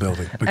Capitol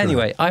building.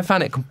 Anyway, I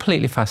found it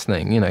completely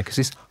fascinating, because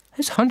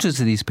there's hundreds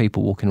of these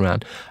people walking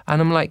around,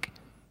 and I'm like,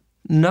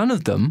 none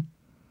of them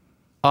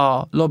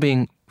are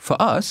lobbying for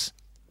us.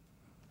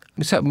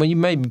 Except when you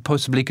maybe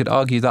possibly could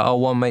argue that our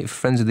one mate for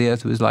Friends of the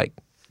Earth was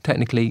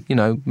technically,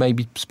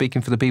 maybe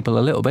speaking for the people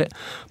a little bit.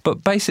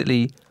 But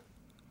basically,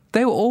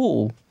 they were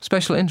all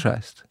special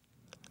interest.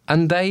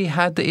 And they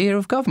had the ear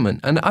of government.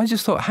 And I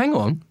just thought, hang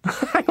on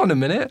a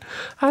minute.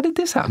 How did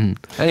this happen?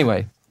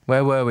 Anyway,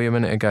 where were we a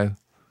minute ago?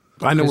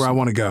 I know where I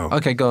want to go.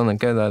 Okay, go on then.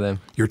 Go there then.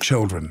 Your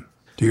children.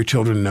 Do your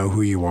children know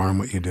who you are and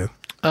what you do?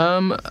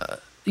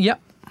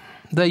 Yep.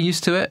 They're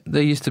used to it.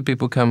 They're used to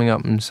people coming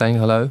up and saying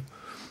hello.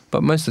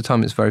 But most of the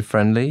time it's very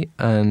friendly,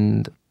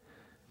 and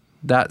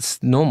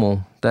that's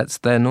normal. That's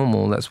their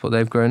normal. That's what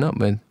they've grown up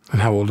with.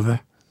 And how old are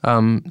they?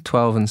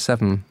 12 and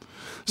 7.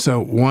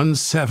 So one's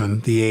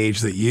 7, the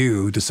age that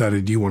you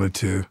decided you wanted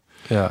to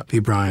be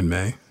Brian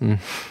May. And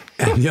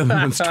the other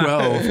one's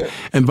 12.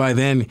 And by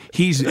then,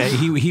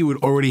 he would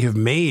already have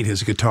made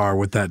his guitar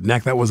with that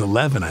neck. That was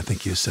 11, I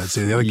think you said.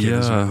 So the other kid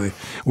is really...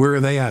 Where are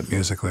they at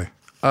musically?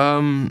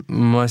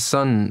 My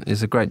son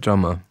is a great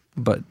drummer,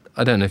 but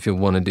I don't know if he'll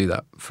want to do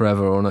that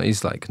forever or not.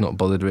 He's not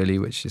bothered really,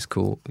 which is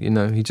cool.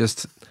 And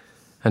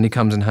he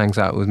comes and hangs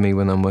out with me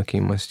when I'm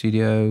working in my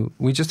studio.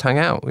 We just hang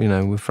out,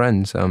 we're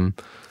friends.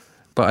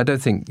 But I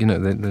don't think,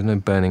 there's no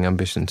burning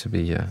ambition to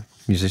be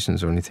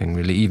musicians or anything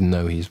really, even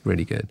though he's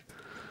really good.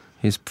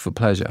 He's for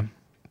pleasure.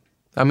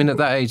 I mean, at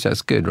that age,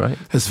 that's good, right?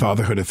 Has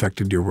fatherhood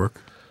affected your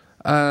work?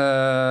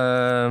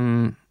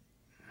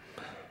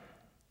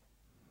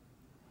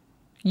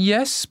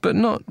 Yes, but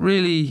not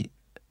really.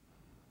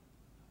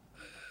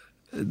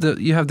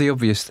 You have the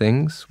obvious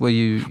things where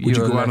you... Would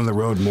you go out on the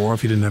road more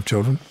if you didn't have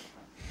children?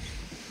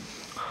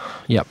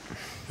 Yep.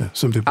 Yeah,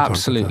 some people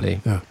absolutely.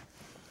 Talk about that. Yeah.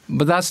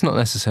 But that's not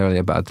necessarily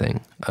a bad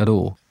thing at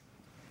all.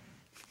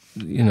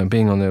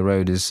 Being on the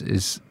road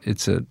it's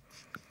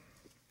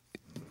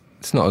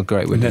not a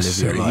great way to live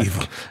your life.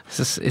 Evil.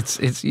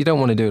 It's you don't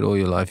want to do it all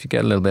your life. You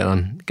get a little bit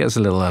it gets a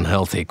little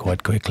unhealthy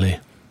quite quickly.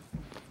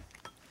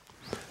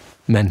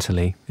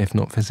 Mentally, if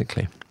not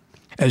physically.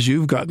 As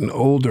you've gotten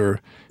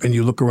older and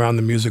you look around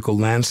the musical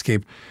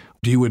landscape,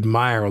 do you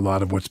admire a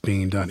lot of what's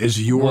being done?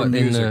 Is your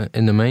music...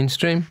 In the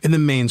mainstream? In the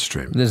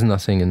mainstream. There's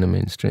nothing in the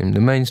mainstream.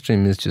 The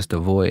mainstream is just a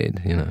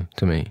void,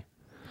 to me.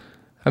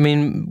 I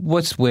mean,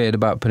 what's weird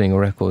about putting a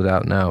record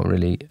out now,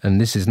 really, and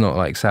this is not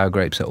like Sour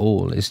Grapes at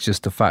all, it's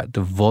just the fact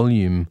the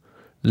volume,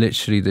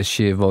 literally the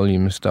sheer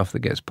volume of stuff that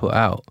gets put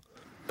out.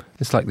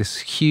 It's like this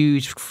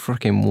huge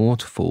freaking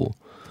waterfall,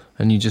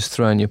 and you just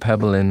throw in your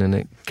pebble in and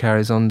it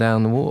carries on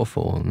down the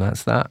waterfall, and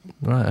that's that.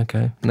 Right,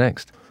 okay,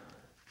 next.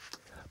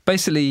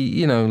 Basically,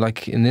 you know,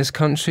 like in this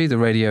country, the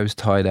radio's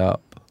tied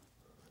up,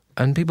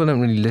 and people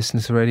don't really listen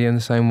to the radio in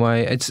the same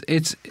way.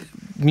 It's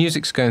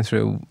music's going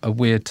through a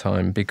weird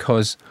time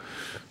because,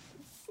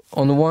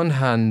 on the one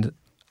hand,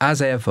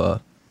 as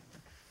ever,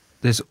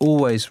 there's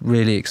always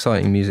really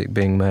exciting music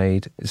being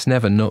made. It's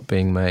never not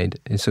being made.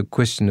 It's a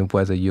question of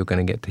whether you're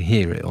going to get to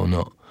hear it or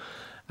not.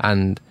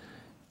 And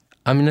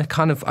I mean, I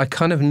kind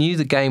of knew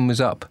the game was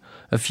up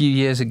a few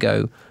years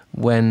ago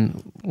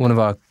when one of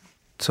our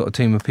sort of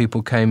team of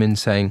people came in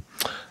saying,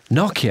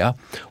 Nokia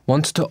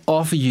wants to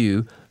offer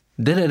you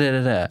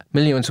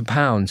millions of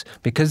pounds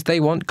because they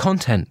want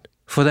content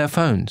for their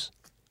phones.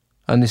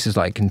 And this is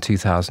like in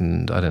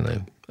 2000, I don't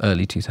know,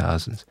 early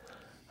 2000s.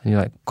 And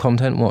you're like,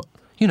 content what?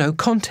 You know,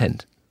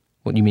 content.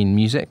 What, you mean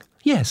music?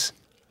 Yes.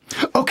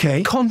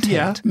 Okay. Content.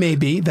 Yeah,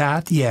 maybe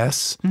that,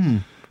 yes.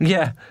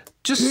 Yeah.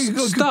 Just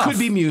stuff. Could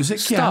be music,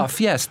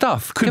 stuff, yeah,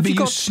 stuff. Could be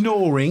you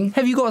snoring.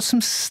 Have you got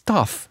some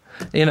stuff?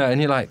 You know, and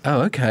you're like,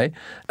 oh, okay.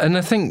 And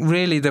I think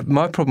really that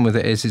my problem with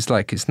it is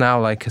it's now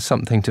like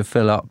something to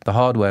fill up the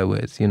hardware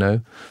with, you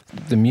know.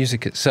 The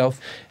music itself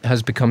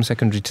has become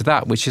secondary to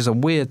that, which is a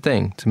weird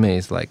thing to me.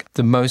 It's like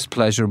the most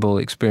pleasurable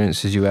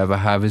experiences you ever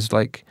have is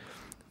like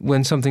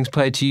when something's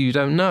played to you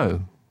don't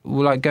know.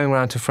 We're like going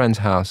around to a friend's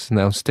house and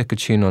they'll stick a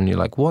tune on you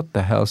like, what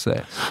the hell's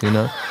this, you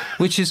know?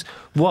 Which is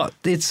what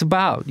it's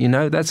about, you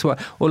know? That's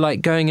what, or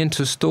like going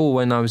into a store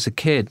when I was a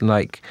kid,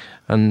 like,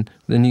 and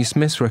the new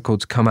Smiths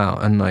records come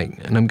out and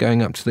I'm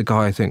going up to the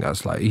guy I think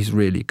that's like, he's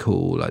really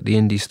cool, like the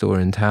indie store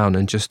in town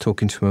and just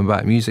talking to him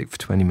about music for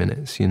 20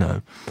 minutes, you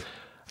know?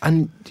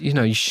 And, you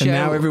know, you share...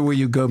 And now everywhere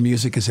you go,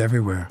 music is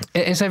everywhere.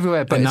 It's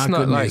everywhere, but it's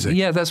not like... Music.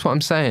 Yeah, that's what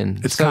I'm saying.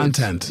 It's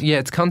content.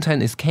 It's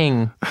content is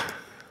king.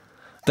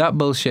 That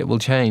bullshit will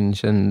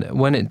change, and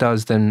when it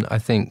does, then I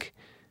think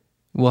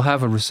we'll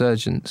have a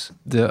resurgence.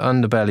 The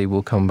underbelly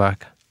will come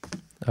back.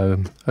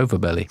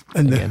 Overbelly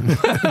again.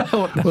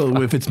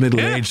 Well, if it's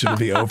middle-aged, it'll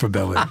be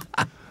overbelly.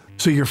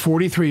 So you're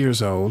 43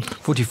 years old.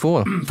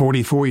 44.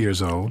 44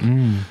 years old.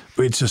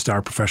 It's just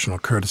our professional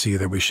courtesy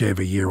that we shave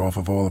a year off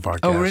of all of our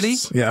guests. Oh, really?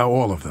 Yeah,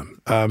 all of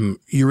them.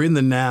 You're in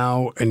the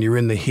now and you're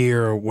in the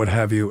here, or what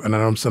have you, and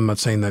I'm not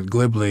saying that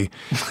glibly.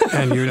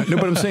 And you're no,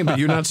 but I'm saying, but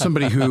you're not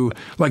somebody who,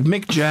 like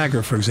Mick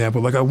Jagger, for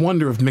example. Like, I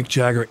wonder if Mick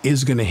Jagger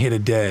is going to hit a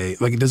day.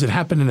 Like, does it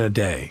happen in a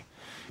day?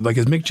 Like,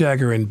 is Mick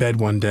Jagger in bed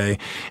one day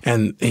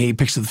and he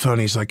picks up the phone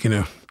and he's like, you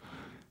know,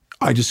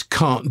 I just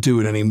can't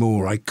do it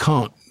anymore. I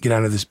can't get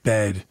out of this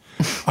bed.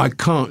 I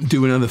can't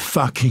do another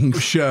fucking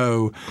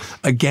show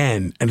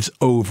again, and it's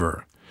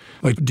over.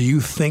 Like, do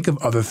you think of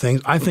other things?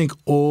 I think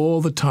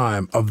all the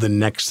time of the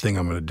next thing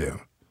I'm going to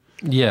do.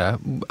 Yeah.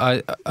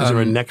 Is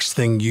there a next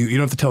thing? You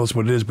don't have to tell us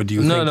what it is, but do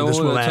you think that this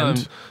will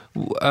end?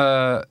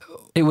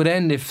 It would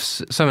end if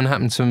something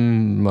happened to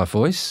my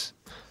voice.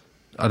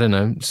 I don't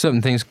know.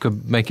 Certain things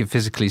could make it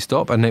physically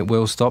stop, and it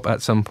will stop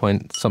at some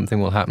point. Something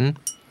will happen.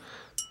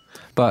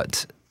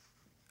 But...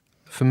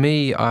 for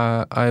me,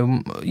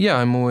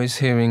 I'm always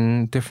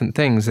hearing different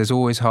things. There's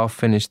always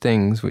half-finished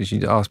things, which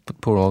you ask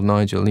poor old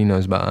Nigel, he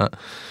knows about that.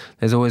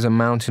 There's always a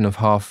mountain of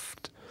half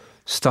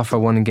stuff I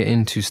want to get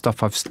into,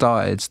 stuff I've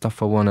started,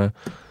 stuff I want to,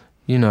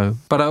 you know.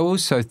 But I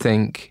also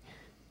think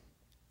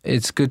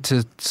it's good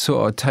to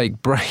sort of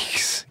take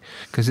breaks,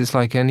 because it's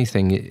like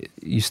anything,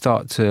 you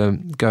start to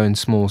go in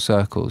small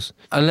circles.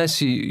 Unless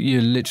you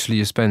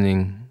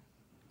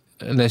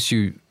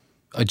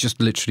are just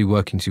literally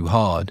working too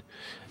hard,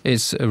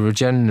 it's a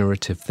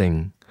regenerative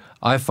thing.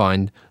 I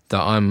find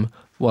that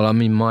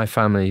my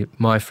family,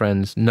 my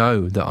friends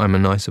know that I'm a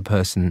nicer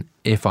person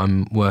if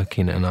I'm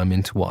working and I'm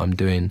into what I'm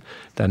doing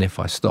than if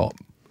I stop.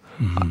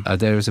 Mm-hmm.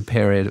 There is a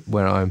period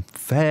where I'm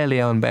fairly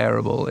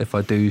unbearable if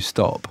I do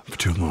stop. For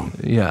too long.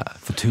 Yeah,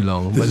 for too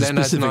long. There's a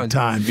specific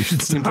time you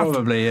should stop.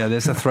 Probably, yeah,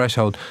 there's a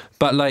threshold.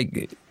 But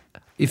like,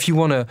 if you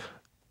want to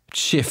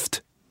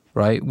shift...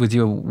 right, with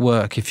your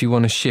work, if you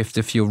want to shift,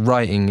 if you're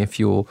writing, if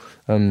you're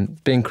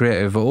being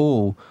creative at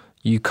all,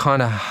 you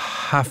kind of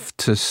have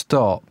to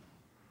stop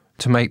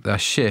to make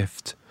that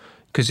shift.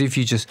 Because if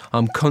you just,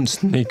 I'm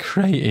constantly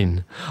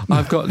creating,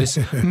 I've got this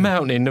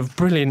mountain of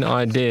brilliant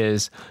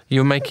ideas,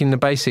 you're making the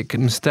basic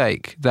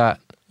mistake that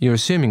you're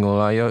assuming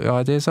all your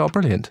ideas are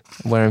brilliant,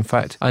 where in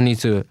fact, I need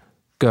to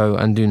go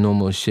and do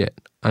normal shit.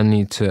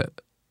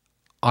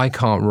 I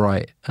can't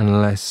write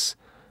unless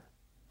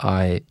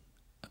I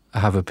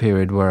have a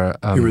period where...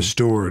 you're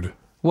restored.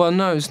 Well,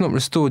 no, it's not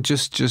restored,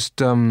 just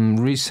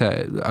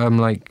reset. I'm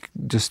like,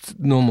 just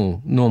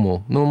normal.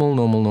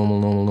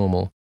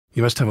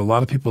 You must have a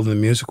lot of people in the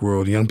music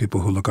world, young people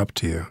who look up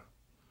to you.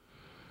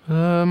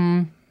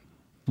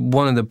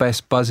 One of the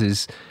best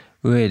buzzes,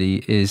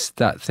 really, is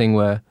that thing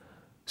where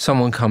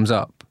someone comes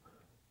up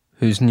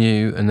who's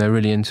new and they're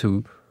really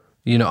into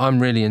You know, I'm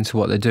really into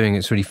what they're doing.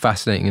 It's really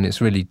fascinating and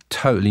it's really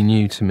totally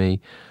new to me.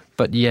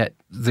 But yet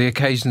the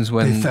occasions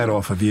when... They fed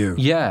off of you.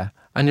 Yeah.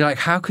 And you're like,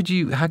 how could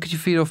you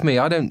feed off me?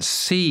 I don't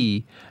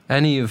see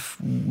any of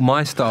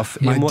my stuff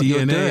in what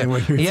you're doing.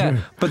 What you're doing.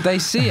 But they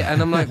see it, and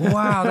I'm like,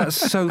 wow, that's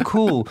so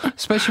cool.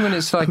 Especially when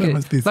it's like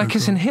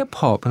it's in hip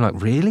hop, and like,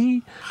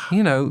 really,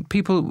 you know,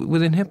 people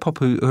within hip hop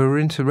who are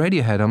into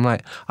Radiohead. I'm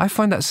like, I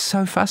find that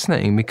so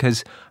fascinating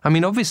because, I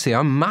mean, obviously,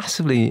 I'm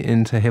massively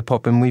into hip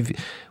hop, and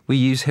we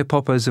use hip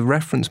hop as a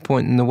reference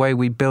point in the way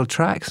we build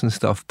tracks and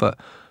stuff. But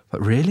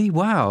really,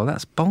 wow,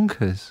 that's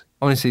bonkers.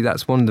 Honestly,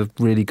 that's one of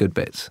the really good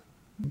bits.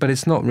 But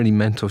it's not really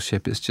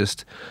mentorship, it's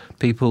just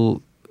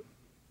people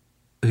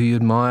who you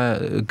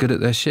admire are good at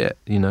their shit,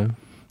 you know?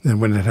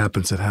 And when it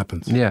happens, it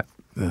happens. Yeah.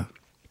 Yeah.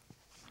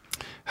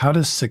 How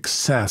does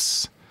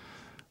success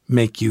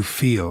make you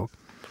feel?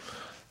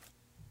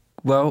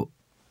 Well,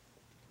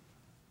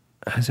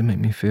 how does it make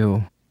me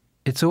feel?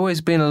 It's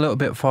always been a little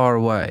bit far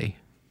away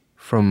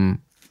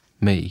from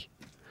me.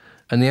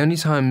 And the only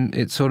time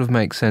it sort of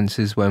makes sense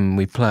is when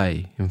we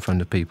play in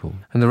front of people.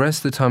 And the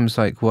rest of the time it's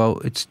like,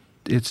 well, it's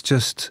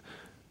just...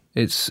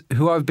 It's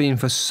who I've been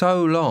for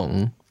so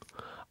long,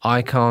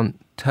 I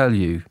can't tell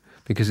you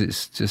because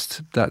it's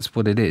just, that's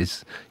what it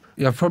is.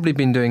 I've probably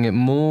been doing it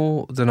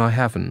more than I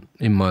haven't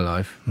in my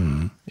life,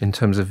 in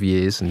terms of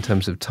years, in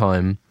terms of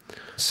time.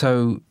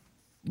 So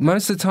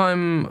most of the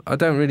time I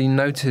don't really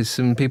notice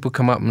and people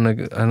come up and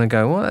I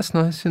go, well, that's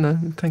nice, you know,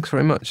 thanks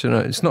very much. You know,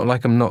 it's not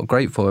like I'm not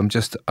grateful, I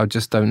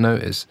just don't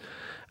notice.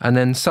 And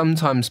then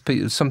sometimes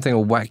something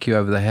will whack you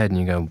over the head and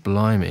you go,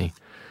 blimey.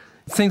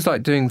 Things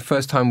like doing the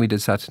first time we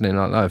did Saturday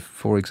Night Live,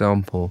 for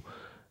example,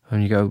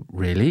 and you go,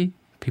 really?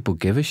 People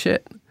give a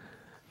shit?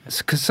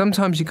 Because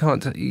sometimes you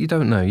don't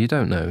know. You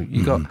don't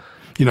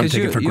take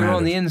it for granted. You're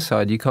on the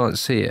inside, you can't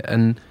see it.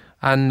 And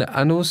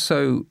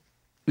also,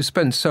 we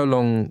spend so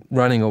long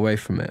running away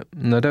from it.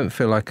 And I don't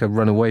feel like I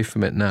run away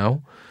from it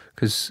now,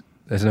 because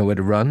there's nowhere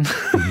to run.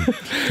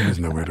 There is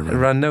nowhere to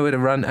run. Nowhere to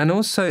run. And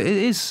also, it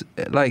is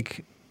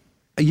like...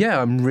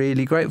 Yeah, I'm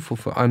really grateful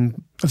for.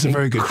 That's a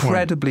very good point.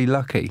 Incredibly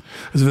lucky.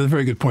 That's a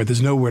very good point.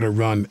 There's nowhere to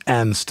run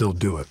and still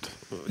do it.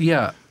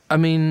 Yeah, I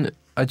mean,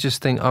 I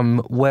just think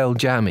I'm well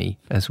jammy,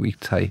 as we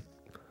say.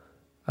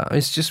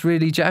 It's just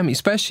really jammy,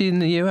 especially in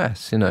the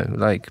US. You know,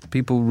 like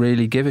people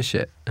really give a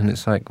shit, and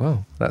it's like,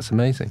 well, that's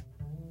amazing.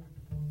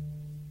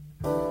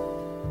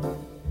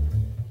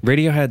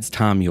 Radiohead's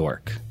Thom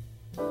Yorke.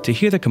 To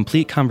hear the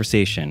complete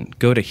conversation,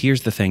 go to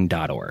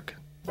here'sthething.org.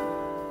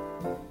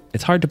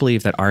 It's hard to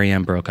believe that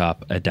R.E.M. broke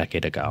up a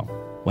decade ago.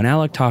 When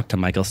Alec talked to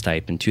Michael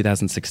Stipe in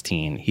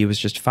 2016, he was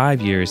just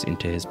 5 years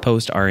into his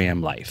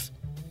post-R.E.M. life,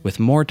 with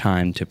more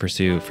time to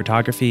pursue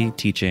photography,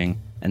 teaching,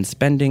 and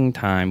spending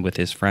time with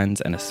his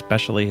friends and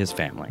especially his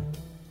family.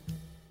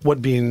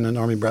 What being an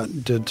Army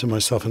brat did to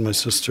myself and my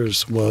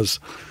sisters was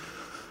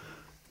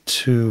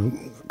to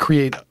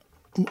create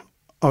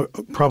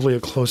probably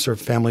a closer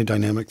family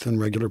dynamic than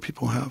regular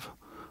people have,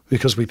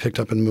 because we picked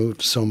up and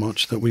moved so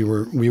much that we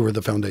were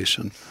the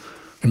foundation.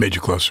 It made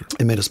you closer.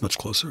 It made us much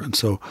closer. And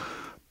so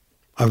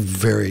I'm a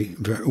very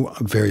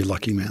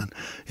lucky man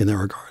in that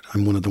regard.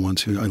 I'm one of the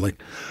ones who I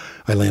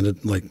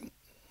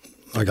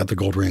got the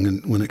gold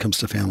ring when it comes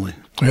to family.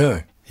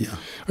 Really? Yeah.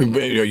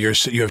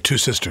 You have two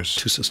sisters?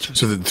 Two sisters.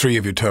 So the three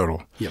of you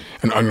total? Yep.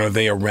 And are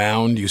they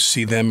around? You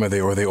see them?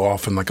 Or are they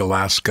off in like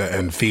Alaska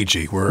and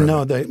Fiji?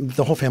 No,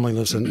 the whole family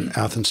lives in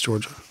Athens,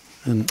 Georgia.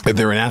 And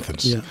they're in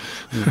Athens. Yeah.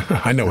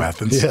 I know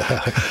Athens.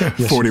 Yeah.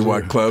 40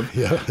 Watt Club.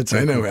 Yeah, exactly.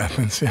 I know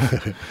Athens.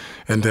 Yeah.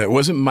 And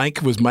was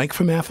Mike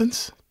from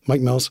Athens?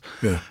 Mike Mills?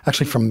 Yeah.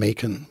 Actually from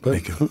Macon.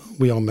 But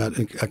we all met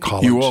at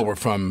college. You all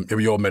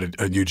met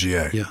at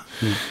UGA. Yeah.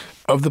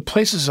 Of the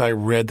places I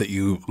read that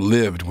you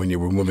lived when you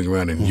were moving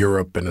around in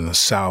Europe and in the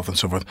South and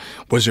so forth,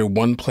 was there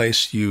one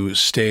place you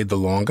stayed the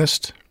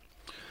longest?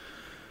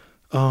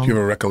 Do you have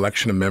a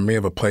recollection, a memory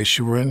of a place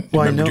you were in? Do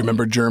you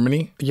remember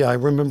Germany? Yeah, I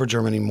remember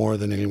Germany more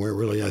than anywhere,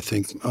 really, I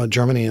think.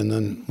 Germany, and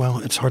then, well,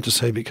 it's hard to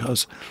say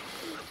because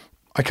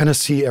I kind of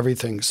see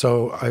everything.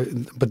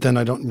 But then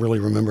I don't really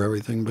remember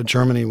everything. But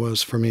Germany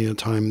was, for me, a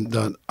time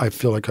that I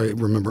feel like I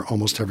remember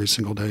almost every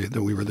single day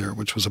that we were there,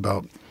 which was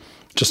about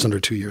just under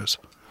 2 years.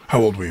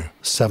 How old were you?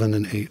 7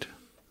 and 8.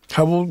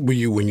 How old were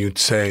you when you'd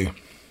say,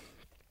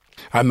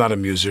 I'm not a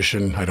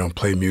musician, I don't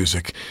play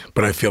music,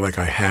 but I feel like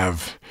I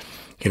have...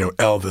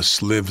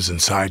 Elvis lives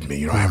inside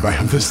me. I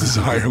have this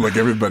desire, like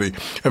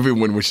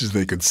everyone wishes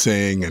they could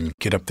sing and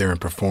get up there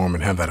and perform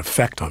and have that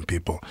effect on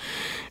people.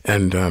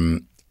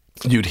 And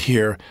you'd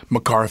hear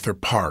MacArthur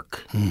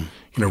Park.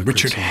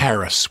 Richard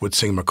Harris would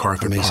sing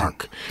MacArthur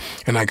Park.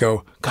 And I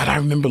go, God, I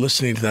remember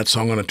listening to that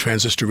song on a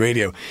transistor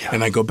radio. Yeah.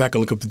 And I go back and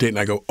look up the date and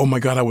I go, oh my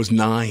God, I was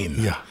 9.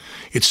 Yeah.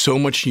 It's so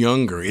much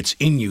younger. It's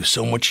in you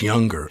so much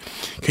younger.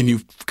 Can you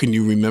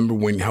remember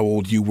how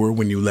old you were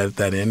when you let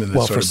that in? And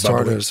well, for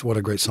starters, what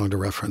a great song to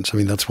reference. I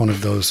mean, that's one of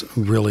those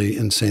really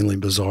insanely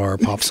bizarre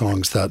pop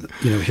songs that,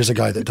 here's a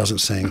guy that doesn't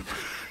sing.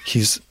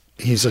 He's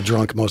a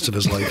drunk most of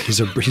his life.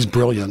 He's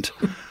brilliant.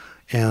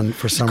 And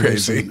for some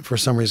reason, the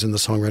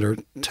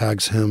songwriter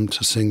tags him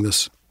to sing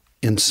this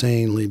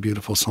insanely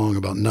beautiful song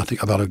about nothing,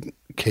 about a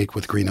cake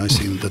with green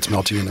icing that's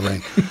melting in the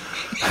rain.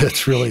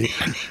 It's really,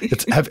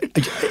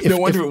 no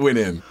wonder it went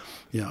in.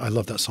 Yeah, I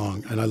love that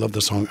song, and I love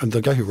the song. And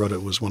the guy who wrote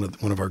it was one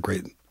of our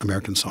great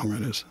American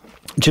songwriters,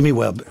 Jimmy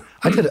Webb.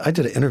 I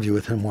did an interview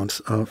with him once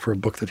for a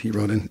book that he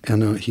wrote,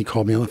 and he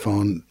called me on the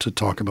phone to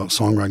talk about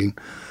songwriting,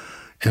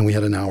 and we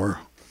had an hour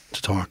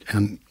to talk,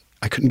 and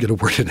I couldn't get a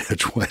word in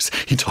edgewise.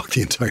 He talked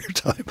the entire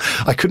time.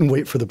 I couldn't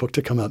wait for the book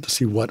to come out to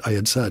see what I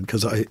had said,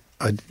 because I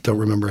don't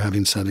remember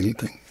having said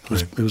anything.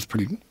 It was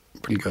pretty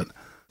good.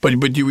 But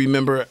do you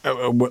remember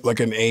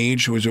like an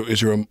age? Is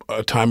there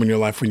a time in your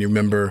life when you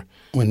remember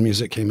when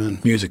music came in?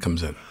 Music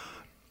comes in.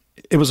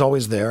 It was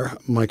always there.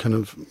 My kind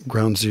of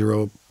ground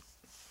zero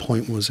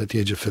point was at the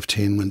age of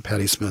 15 when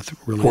Patti Smith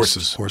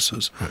released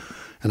Horses, right.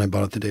 And I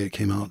bought it the day it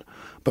came out.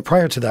 But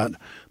prior to that,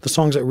 the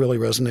songs that really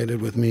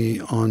resonated with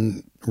me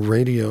on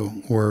radio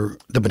were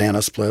the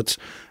Banana Splits,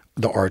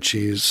 the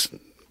Archies.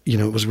 You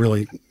know, it was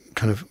really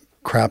kind of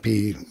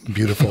crappy,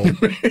 beautiful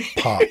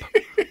pop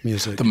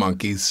music. The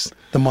Monkees.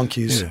 The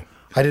Monkees. Yeah.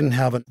 I didn't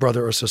have a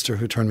brother or sister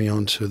who turned me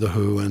on to The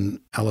Who and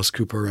Alice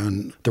Cooper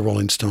and the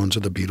Rolling Stones or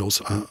the Beatles,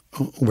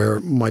 where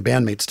my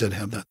bandmates did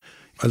have that.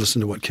 I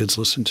listened to what kids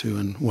listened to,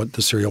 and what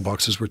the cereal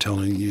boxes were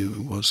telling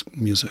you was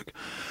music.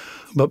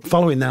 But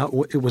following that,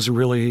 it was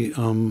really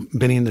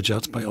Benny and the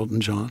Jets by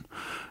Elton John,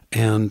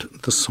 and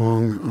the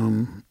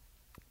song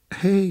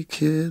Hey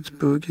Kids,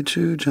 Boogie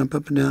Choo, Jump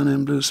Up and Down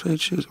in Blue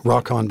Suede Shoes.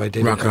 Rock On by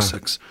David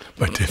Essex.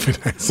 By David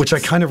Essex. Which I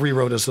kind of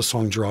rewrote as the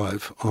song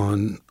Drive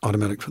on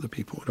Automatic for the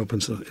People. It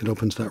opens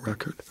that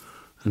record.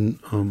 And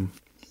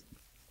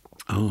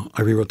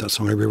I rewrote that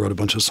song. I rewrote a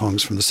bunch of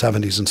songs from the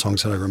 70s and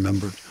songs that I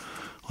remembered.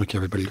 Like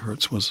Everybody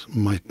Hurts was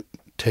my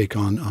take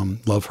on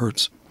Love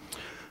Hurts.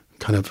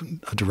 Kind of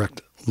a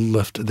direct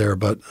lift there,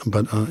 but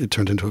it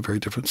turned into a very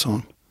different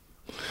song.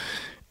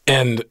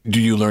 And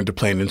do you learn to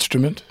play an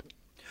instrument?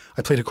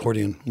 I played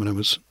accordion when I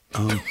was...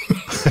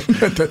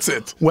 That's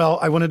it. Well,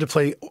 I wanted to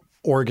play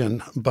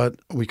organ, but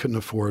we couldn't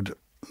afford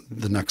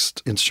the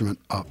next instrument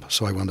up,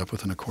 so I wound up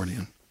with an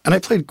accordion. And I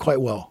played quite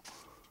well.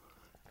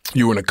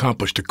 You were an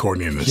accomplished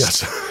accordionist.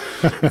 Yes.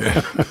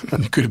 Yeah.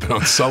 You could have been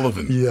on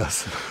Sullivan.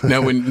 Yes.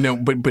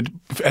 But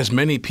as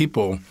many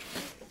people,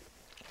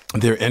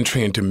 their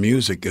entry into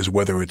music is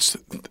whether it's,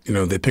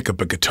 they pick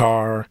up a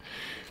guitar,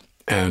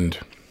 and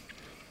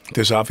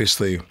there's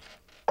obviously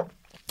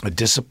a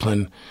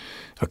discipline,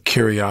 a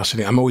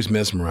curiosity. I'm always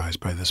mesmerized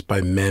by this,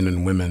 by men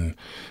and women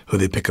who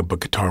they pick up a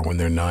guitar when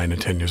they're 9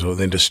 and 10 years old,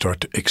 then just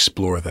start to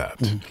explore that.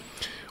 Mm-hmm.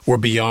 Or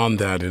beyond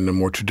that, in a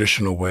more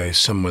traditional way,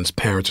 someone's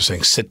parents are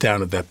saying, sit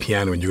down at that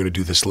piano and you're going to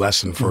do this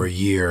lesson for a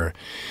year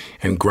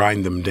and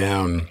grind them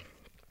down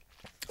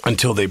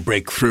until they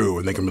break through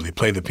and they can really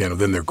play the piano.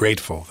 Then they're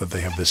grateful that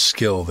they have this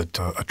skill that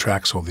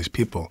attracts all these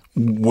people.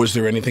 Was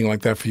there anything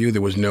like that for you?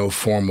 There was no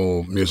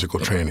formal musical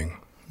training?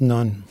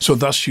 None. So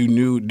thus you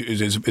knew,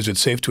 is it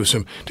safe to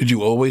assume, did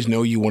you always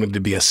know you wanted to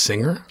be a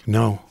singer?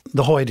 No.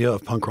 The whole idea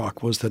of punk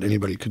rock was that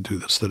anybody could do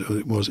this, that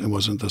it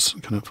wasn't this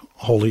kind of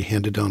wholly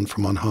handed down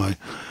from on high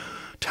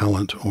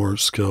talent or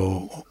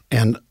skill.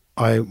 And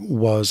I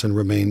was and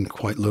remain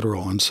quite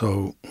literal. And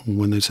so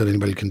when they said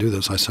anybody can do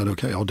this, I said,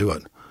 okay, I'll do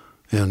it.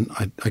 And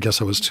I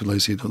guess I was too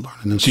lazy to learn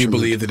an instrument. Do you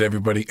believe that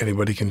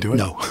anybody can do it?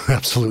 No,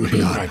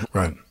 absolutely not.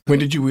 Right. When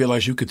did you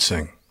realize you could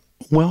sing?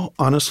 Well,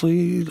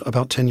 honestly,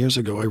 about 10 years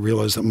ago, I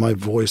realized that my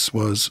voice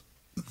was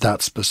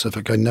that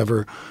specific. I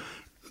never,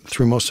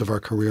 through most of our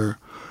career,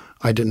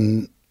 I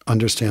didn't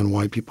understand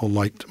why people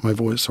liked my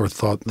voice or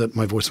thought that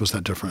my voice was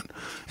that different.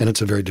 And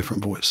it's a very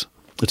different voice.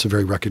 It's a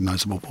very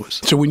recognizable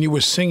voice. So when you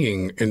were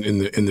singing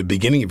in the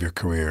beginning of your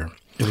career,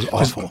 it was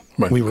awful.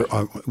 Right.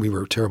 We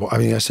were terrible. I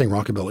mean, I sang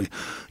rockabilly.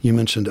 You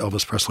mentioned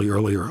Elvis Presley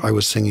earlier. I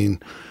was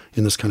singing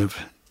in this kind of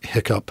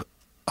hiccup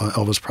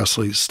Elvis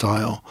Presley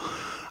style.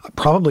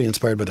 Probably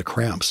inspired by the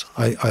Cramps.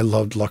 I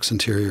loved Lux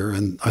Interior,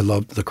 and I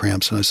loved the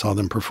Cramps, and I saw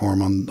them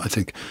perform on, I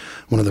think,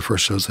 one of the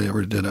first shows they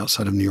ever did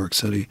outside of New York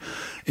City.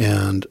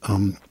 And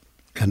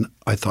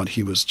I thought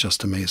he was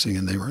just amazing,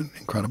 and they were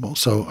incredible.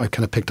 So I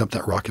kind of picked up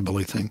that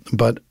rockabilly thing.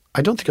 But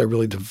I don't think I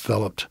really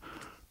developed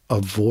a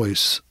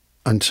voice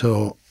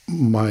until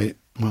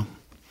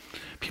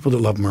people that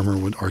love Murmur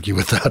would argue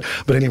with that.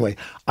 But anyway,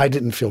 I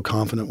didn't feel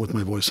confident with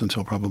my voice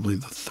until probably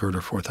the third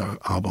or fourth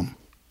album,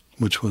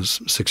 which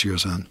was 6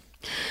 years in.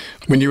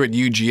 When you were at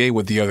UGA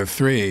with the other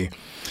three,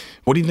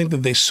 what do you think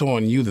that they saw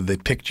in you that they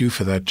picked you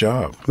for that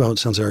job? Well, it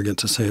sounds arrogant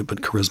to say it,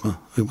 but charisma.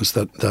 It was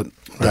that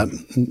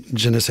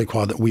je ne sais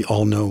quoi that we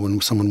all know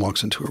when someone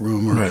walks into a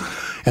room. Right.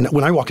 And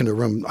when I walk into a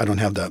room, I don't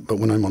have that. But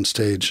when I'm on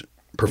stage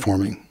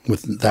performing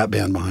with that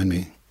band behind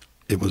me,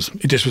 it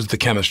just was the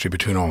chemistry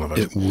between all of us.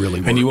 It really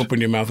worked. And you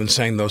opened your mouth and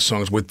sang those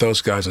songs with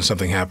those guys and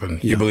something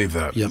happened. Yeah. You believe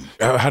that? Yeah.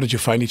 How did you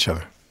find each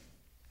other?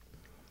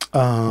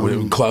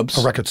 Clubs?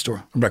 A record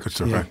store. A record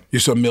store, yeah. Right. You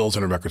saw Mills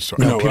in a record store.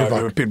 No, Peter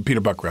Buck. Peter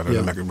Buck, rather,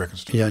 yeah. in a record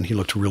store. Yeah, and he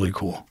looked really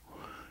cool.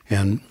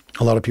 And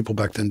a lot of people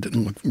back then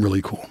didn't look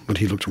really cool, but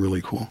he looked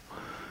really cool.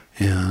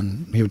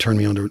 And he would turn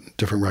me on to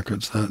different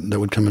records that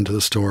would come into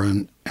the store,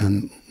 and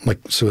like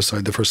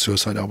Suicide, the first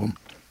Suicide album.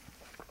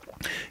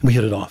 And we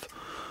hit it off.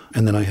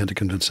 And then I had to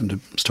convince him to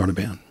start a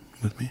band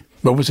with me.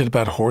 What was it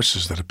about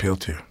horses that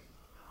appealed to you?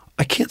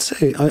 I can't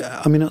say.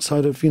 I mean,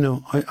 outside of,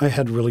 I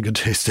had really good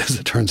taste, as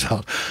it turns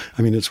out.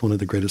 I mean, it's one of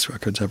the greatest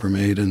records ever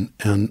made,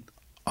 and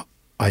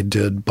I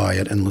did buy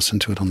it and listen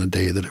to it on the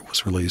day that it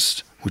was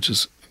released, which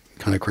is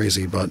kind of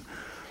crazy, but...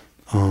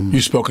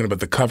 You've spoken about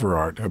the cover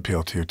art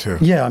appeal to you, too.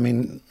 Yeah, I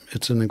mean,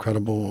 it's an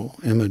incredible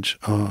image.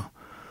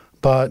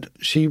 But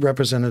she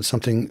represented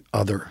something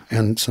other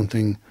and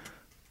something,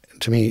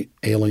 to me,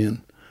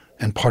 alien.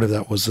 And part of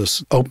that was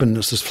this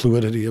openness, this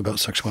fluidity about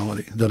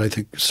sexuality that I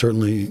think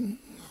certainly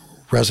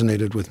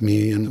resonated with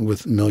me and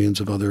with millions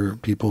of other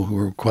people who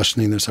were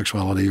questioning their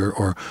sexuality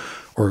or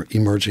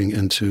emerging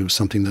into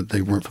something that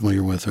they weren't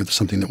familiar with or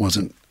something that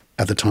wasn't,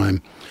 at the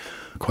time,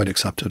 quite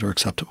accepted or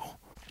acceptable.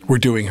 We're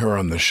doing her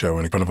on this show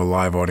in front of a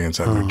live audience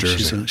out in New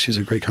Jersey. She's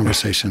a great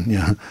conversation,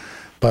 yeah.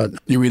 But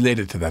you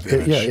related to that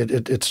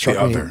image. It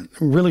struck me.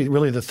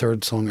 Really the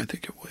third song, I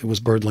think it was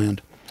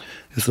Birdland,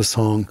 is the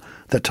song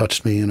that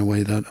touched me in a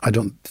way that I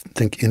don't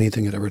think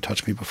anything had ever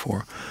touched me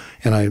before.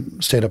 And I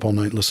stayed up all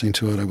night listening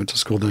to it. I went to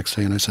school the next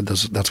day and I said,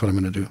 that's what I'm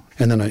going to do.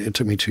 And then it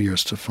took me 2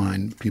 years to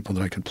find people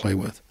that I could play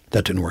with.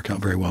 That didn't work out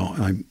very well.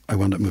 I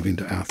wound up moving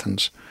to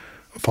Athens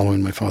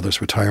following my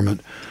father's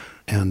retirement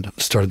and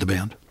started the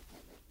band.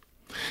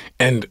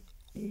 And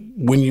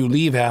when you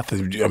leave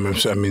Athens,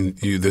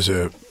 there's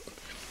a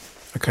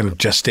kind of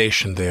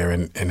gestation there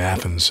in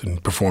Athens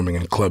and performing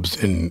in clubs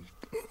in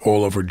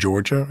all over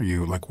Georgia. Are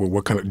you like, well,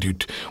 what kind of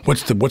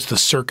what's the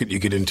circuit you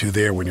get into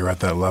there when you're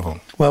at that level?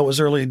 Well, it was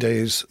early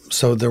days,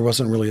 so there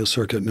wasn't really a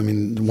circuit. I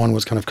mean, one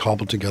was kind of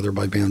cobbled together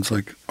by bands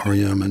like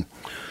R.E.M. and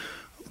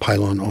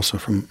Pylon, also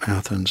from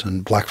Athens,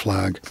 and Black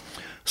Flag,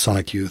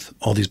 Sonic Youth.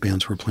 All these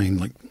bands were playing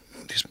like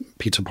these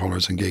pizza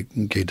parlors and gay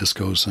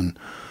discos and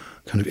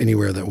kind of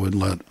anywhere that would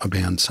let a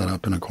band set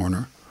up in a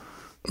corner.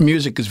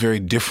 Music is very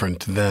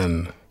different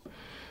then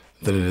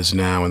than it is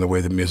now in the way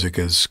that music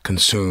is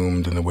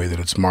consumed and the way that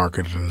it's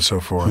marketed and so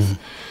forth.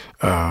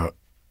 Mm-hmm.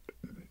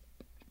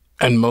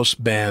 And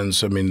most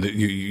bands, I mean,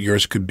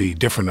 yours could be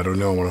different. I don't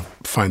know. I want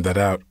to find that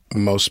out.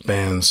 Most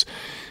bands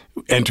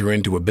enter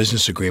into a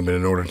business agreement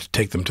in order to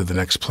take them to the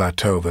next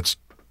plateau that's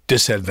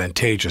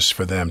disadvantageous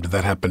for them. Did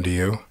that happen to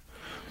you?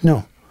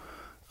 No.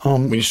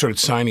 When you started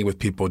signing with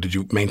people, did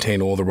you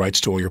maintain all the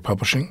rights to all your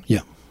publishing? Yeah.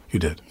 You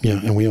did?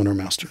 Yeah, and we own our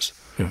masters.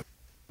 Yeah.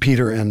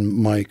 Peter and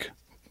Mike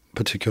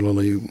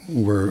particularly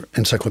were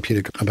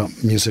encyclopedic about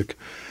music,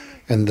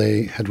 and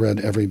they had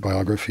read every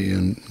biography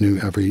and knew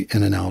every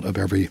in and out of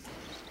every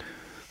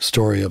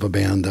story of a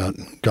band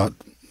that got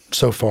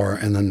so far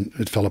and then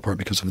it fell apart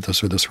because of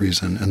this or this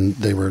reason, and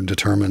they were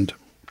determined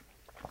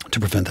to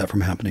prevent that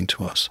from happening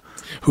to us.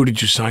 Who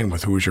did you sign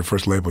with? Who was your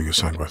first label you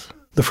signed with?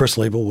 The first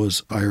label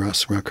was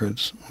IRS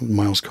Records,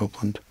 Miles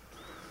Copeland.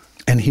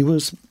 And he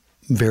was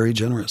very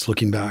generous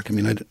looking back. I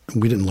mean,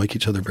 we didn't like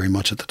each other very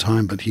much at the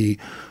time, but he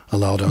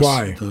allowed us...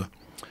 Why?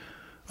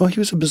 Well, he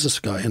was a business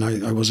guy, and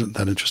I wasn't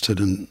that interested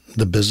in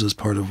the business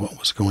part of what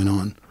was going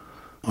on.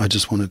 I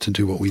just wanted to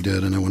do what we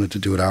did, and I wanted to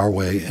do it our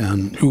way.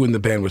 And who in the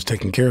band was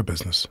taking care of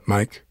business?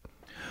 Mike?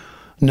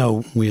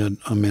 No, we had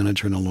a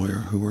manager and a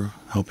lawyer who were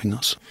helping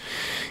us.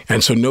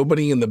 And so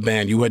nobody in the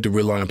band, you had to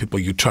rely on people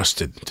you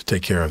trusted to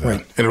take care of that.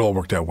 Right. And it all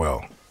worked out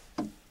well.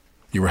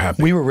 You were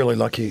happy. We were really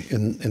lucky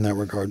in that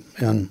regard.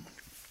 And,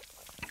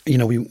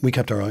 we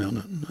kept our eye on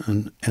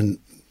it and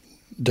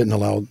didn't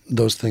allow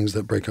those things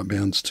that break up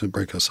bands to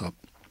break us up.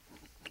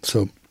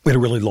 So we had a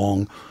really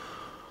long,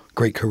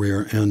 great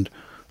career and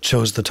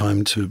chose the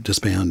time to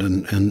disband.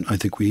 And I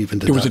think we even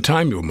did that. There was a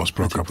time you almost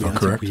broke up, though,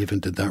 correct? I think we even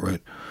did that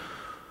right.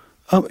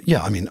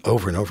 Yeah, I mean,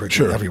 over and over again,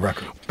 sure. Every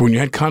record. But when you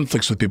had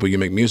conflicts with people you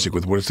make music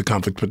with, what is the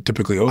conflict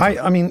typically over?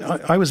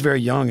 I was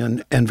very young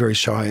and very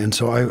shy, and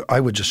so I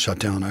would just shut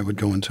down. I would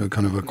go into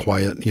kind of a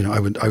quiet, I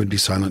would be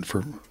silent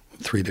for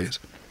 3 days,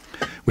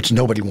 which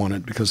nobody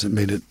wanted because it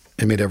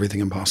made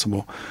everything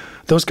impossible.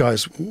 Those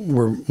guys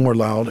were more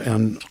loud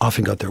and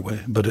often got their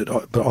way, but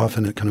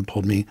often it kind of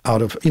pulled me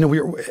out of, we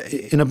were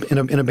in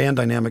a band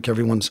dynamic,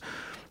 everyone's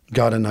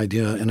got an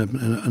idea and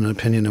an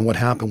opinion, and what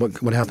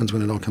happens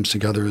when it all comes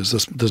together is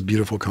this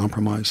beautiful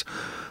compromise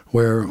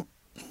where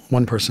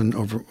one person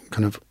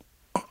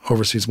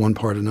oversees one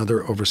part,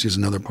 another oversees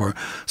another part.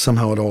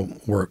 Somehow it all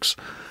works.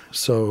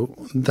 So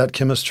that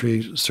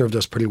chemistry served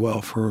us pretty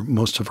well for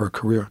most of our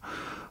career.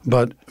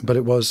 But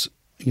it was,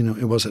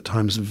 it was at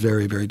times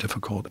very, very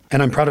difficult.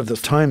 And I'm proud of the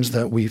times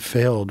that we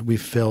failed. We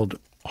failed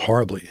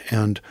horribly,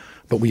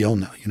 but we own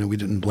that. We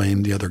didn't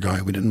blame the other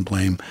guy. We didn't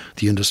blame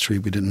the industry.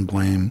 We didn't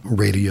blame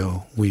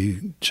radio.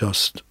 We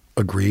just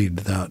agreed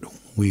that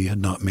we had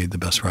not made the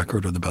best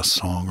record or the best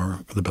song or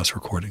the best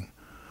recording.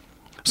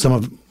 Some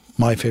of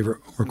my favorite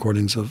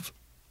recordings of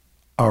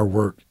our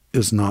work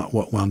is not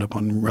what wound up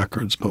on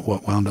records, but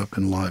what wound up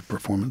in live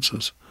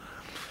performances.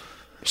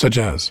 Such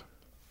as?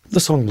 The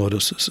song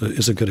Lotus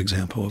is a good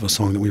example of a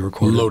song that we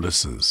recorded.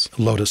 Lotuses.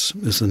 Lotus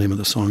is the name of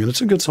the song, and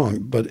it's a good song,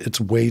 but it's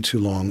way too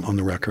long on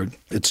the record.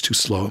 It's too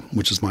slow,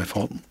 which is my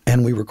fault.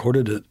 And we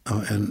recorded it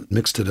and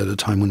mixed it at a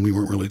time when we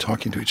weren't really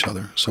talking to each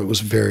other. So it was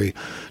very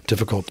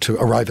difficult to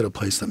arrive at a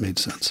place that made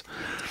sense.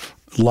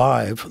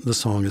 Live, the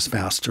song is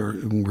faster.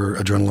 We're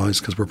adrenalized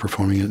because we're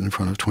performing it in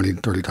front of 20,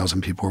 30,000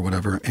 people or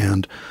whatever,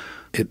 and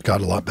it got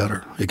a lot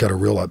better. It got a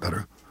real lot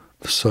better.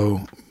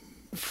 So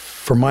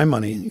for my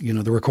money,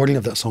 the recording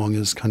of that song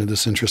is kind of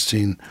this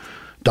interesting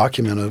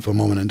document of a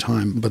moment in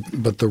time,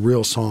 but the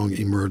real song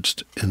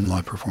emerged in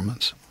live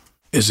performance.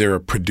 Is there a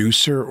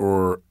producer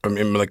or,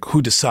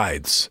 who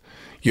decides?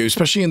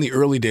 Especially in the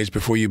early days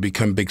before you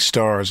become big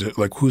stars,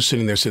 like who's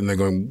sitting there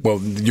going, well,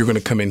 you're going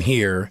to come in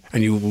here,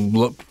 and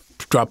you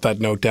drop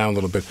that note down a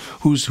little bit.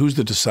 Who's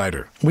the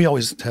decider? We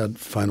always had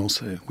final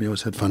say. We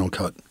always had final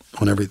cut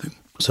on everything.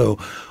 So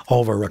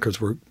all of our records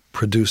were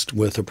produced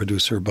with a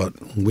producer, but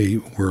we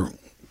were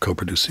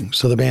co-producing.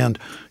 So the band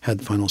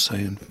had final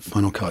say and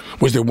final cut.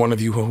 Was there one of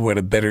you who had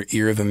a better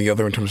ear than the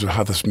other in terms of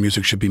how this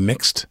music should be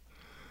mixed?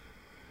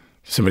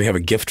 Did somebody have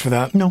a gift for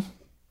that? No.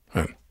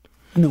 Right.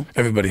 No.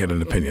 Everybody had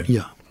an opinion.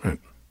 Yeah. Right.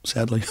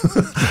 Sadly.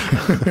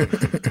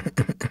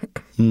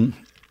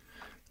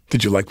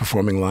 Did you like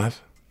performing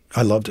live?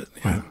 I loved it.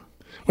 Yeah. Right.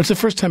 What's the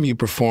first time you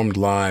performed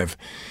live?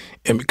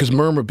 And because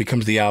Murmur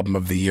becomes the album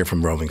of the year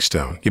from Rolling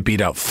Stone. You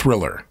beat out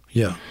Thriller.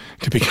 Yeah.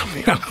 To become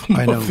the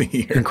album of the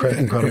year.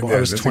 Incredible. I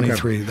was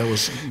 23. Incredible.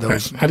 That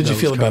was. How did you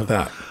feel about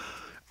that?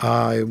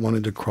 I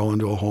wanted to crawl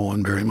into a hole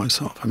and bury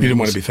myself. You didn't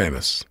want to be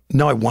famous?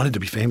 No, I wanted to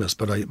be famous,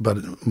 but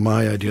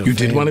my idea of fame... You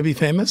did want to be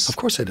famous? Of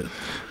course I did.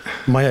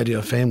 My idea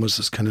of fame was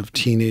this kind of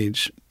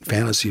teenage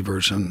fantasy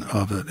version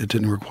of it. It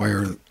didn't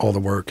require all the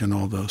work and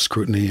all the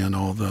scrutiny and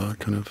all the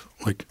kind of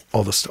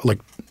all the stuff.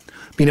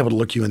 Being able to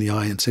look you in the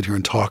eye and sit here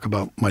and talk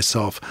about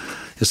myself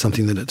is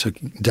something that it took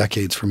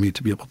decades for me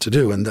to be able to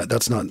do, and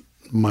that's not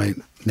my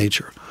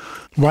nature.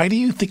 Why do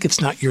you think it's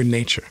not your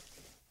nature?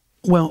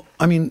 Well,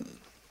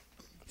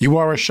 you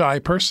are a shy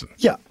person.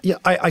 Yeah,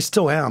 I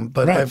still am,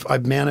 but right.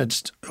 I've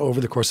managed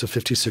over the course of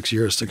 56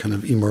 years to kind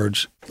of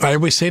emerge. I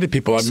always say to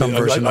people, some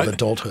version of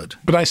adulthood.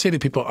 But I say to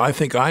people, I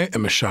think I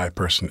am a shy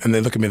person, and they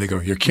look at me, they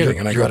go, "You're kidding,"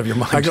 and I go, out of your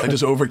mind. I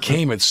just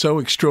overcame it so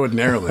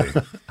extraordinarily.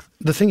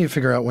 The thing you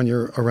figure out when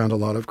you're around a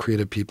lot of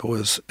creative people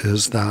is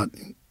that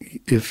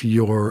if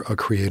you're a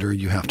creator,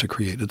 you have to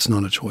create. It's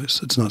not a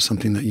choice. It's not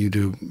something that you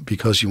do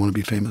because you want to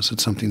be famous.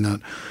 It's something that,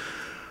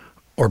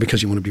 or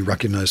because you want to be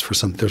recognized for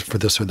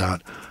this or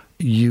that.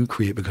 You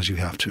create because you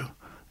have to.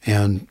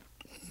 And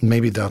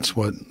maybe that's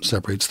what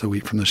separates the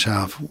wheat from the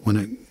chaff when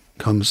it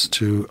comes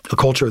to a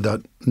culture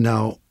that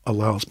now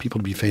allows people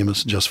to be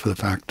famous just for the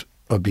fact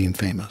of being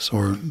famous,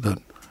 or that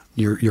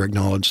you're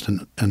acknowledged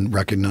and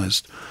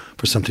recognized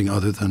for something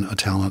other than a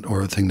talent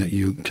or a thing that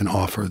you can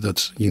offer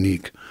that's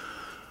unique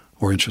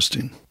or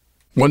interesting.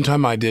 One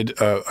time I did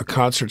a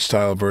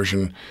concert-style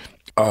version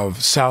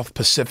of South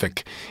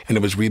Pacific, and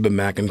it was Reba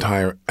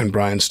McEntire and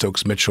Brian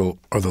Stokes Mitchell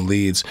are the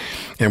leads,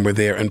 and we're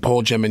there, and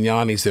Paul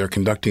Gemignani's there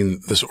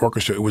conducting this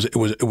orchestra. It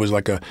was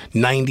like a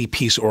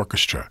 90-piece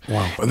orchestra.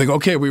 Wow! And they go,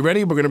 "Okay, are we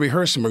ready? We're going to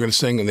rehearse and we're going to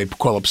sing." And they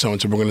call up so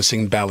and so. We're going to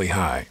sing Bali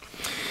High,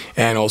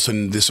 and all of a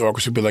sudden this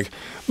orchestra would be like,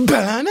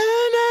 "Banana."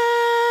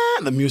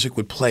 The music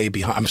would play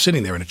behind. I'm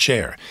sitting there in a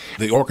chair.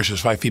 The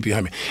orchestra's 5 feet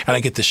behind me, and I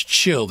get this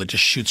chill that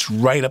just shoots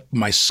right up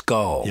my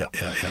skull. Yeah.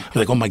 I'm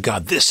like, oh my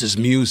God, this is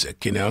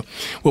music,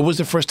 What was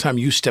the first time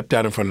you stepped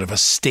out in front of a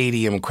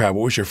stadium crowd?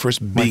 What was your first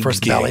big My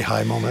first gig? Bali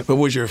High moment. What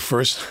was your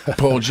first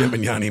Paul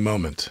Gemignani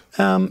moment?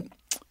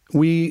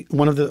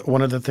 One of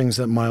the things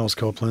that Miles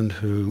Copeland,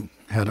 who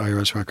had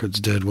IRS Records,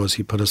 did was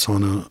he put us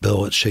on a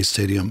bill at Shea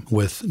Stadium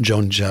with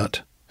Joan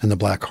Jett and the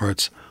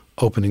Blackhearts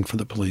opening for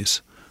the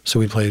Police. So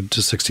we played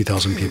to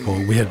 60,000 people.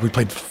 We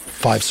played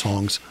 5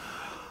 songs.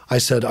 I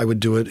said I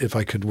would do it if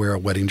I could wear a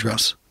wedding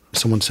dress.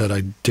 Someone said,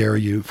 "I dare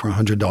you for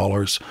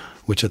 $100,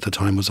 which at the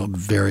time was a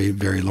very,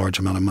 very large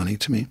amount of money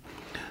to me.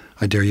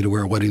 I dare you to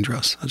wear a wedding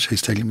dress at Shea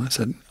Stadium." I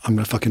said, "I'm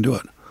going to fucking do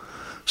it."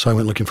 So I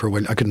went looking for a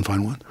wedding. I couldn't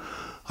find one.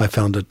 I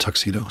found a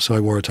tuxedo, so I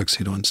wore a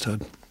tuxedo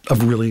instead. A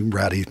really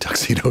ratty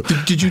tuxedo.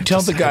 Did you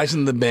tell the guys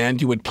in the band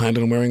you had planned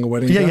on wearing a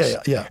wedding dress?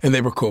 Yeah. And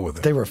they were cool with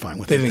it? They were fine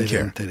with it. They didn't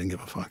care? They didn't give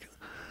a fuck.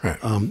 Right.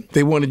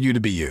 They wanted you to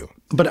be you.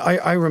 But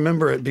I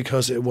remember it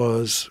because it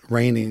was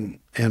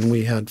raining and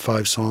we had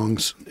 5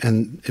 songs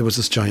and it was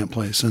this giant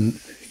place. And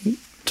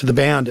to the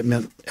band, it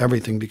meant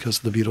everything because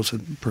the Beatles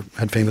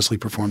had famously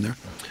performed there.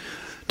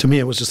 To me,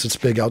 it was just this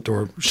big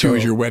outdoor show. So it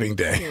was your wedding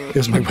day. It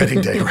was my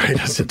wedding day,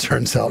 right, as it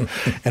turns out.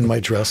 And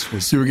my dress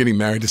was... You were getting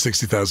married to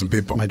 60,000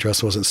 people. My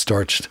dress wasn't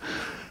starched.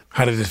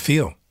 How did it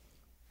feel?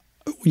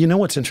 You know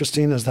what's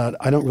interesting is that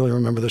I don't really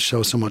remember the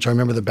show so much. I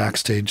remember the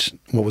backstage,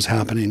 what was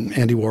happening.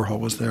 Andy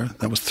Warhol was there.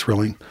 That was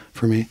thrilling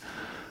for me.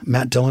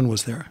 Matt Dillon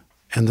was there.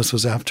 And this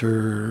was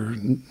after,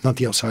 not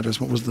The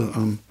Outsiders, what was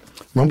the,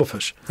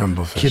 Rumblefish.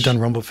 Rumblefish. He had done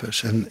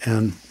Rumblefish.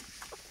 And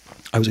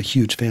I was a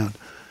huge fan.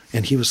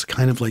 And he was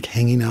kind of like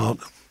hanging out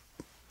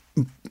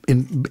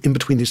in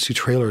between these two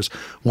trailers,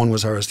 one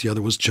was ours, the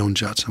other was Joan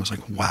Jett's. And I was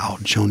like, wow,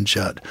 Joan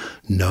Jett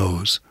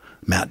knows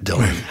Matt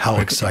Dillon. How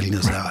exciting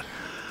is that?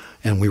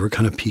 And we were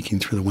kind of peeking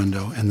through the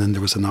window, and then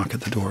there was a knock at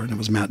the door, and it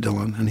was Matt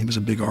Dillon, and he was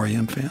a big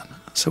REM fan.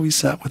 So he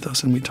sat with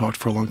us, and we talked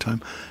for a long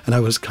time, and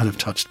I was kind of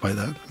touched by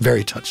that,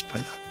 very touched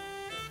by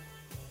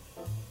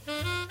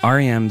that.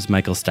 REM's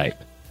Michael Stipe.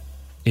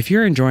 If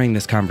you're enjoying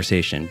this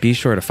conversation, be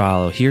sure to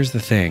follow Here's the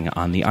Thing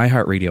on the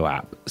iHeartRadio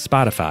app,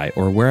 Spotify,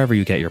 or wherever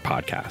you get your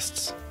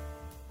podcasts.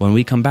 When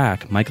we come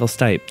back, Michael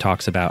Stipe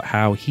talks about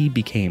how he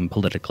became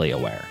politically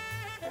aware.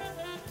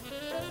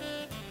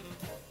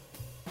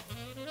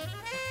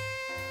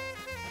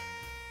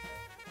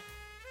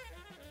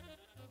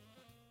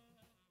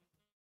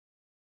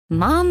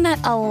 Mom met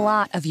a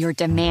lot of your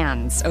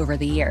demands over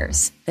the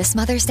years. This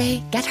Mother's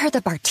Day, get her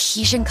the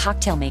Bartesian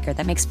cocktail maker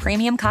that makes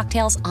premium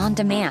cocktails on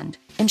demand.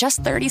 In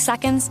just 30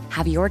 seconds,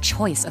 have your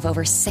choice of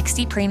over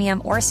 60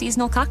 premium or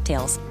seasonal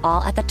cocktails,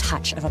 all at the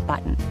touch of a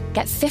button.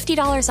 Get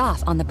 $50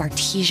 off on the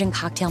Bartesian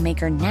cocktail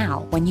maker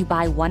now when you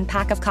buy 1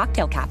 pack of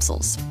cocktail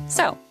capsules.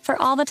 So, for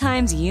all the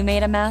times you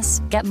made a mess,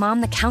 get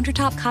Mom the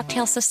countertop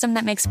cocktail system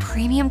that makes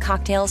premium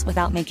cocktails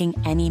without making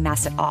any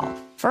mess at all.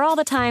 For all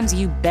the times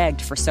you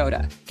begged for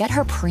soda, get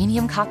her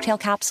premium cocktail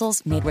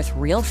capsules made with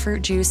real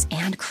fruit juice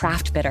and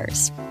craft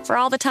bitters. For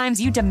all the times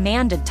you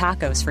demanded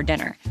tacos for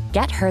dinner,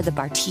 get her the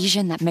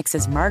Bartesian that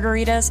mixes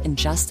margaritas in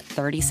just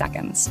 30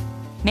 seconds.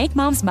 Make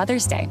Mom's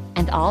Mother's Day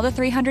and all the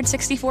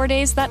 364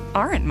 days that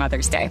aren't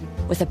Mother's Day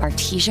with a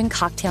Bartesian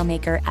cocktail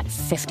maker at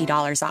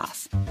 $50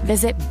 off.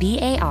 Visit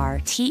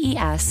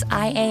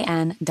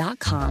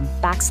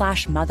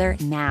BARTESIAN.com/mother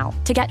now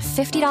to get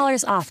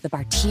 $50 off the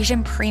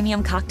Bartesian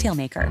Premium Cocktail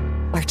Maker.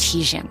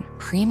 Bartesian,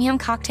 premium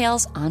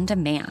cocktails on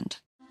demand.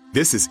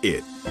 This is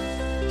it.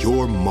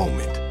 Your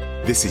moment.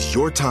 This is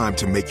your time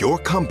to make your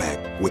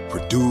comeback with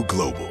Purdue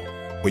Global.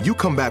 When you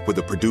come back with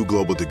a Purdue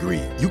Global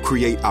degree, you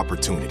create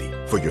opportunity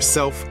for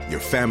yourself,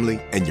 your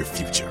family, and your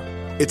future.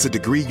 It's a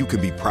degree you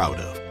can be proud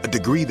of, a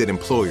degree that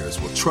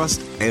employers will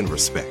trust and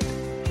respect.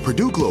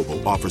 Purdue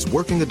Global offers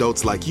working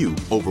adults like you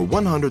over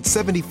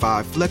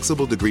 175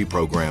 flexible degree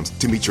programs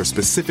to meet your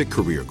specific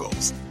career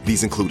goals.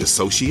 These include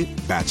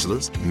associate,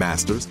 bachelor's,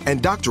 master's,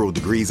 and doctoral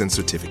degrees and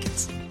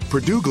certificates.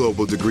 Purdue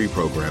Global degree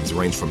programs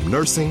range from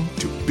nursing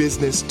to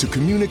business to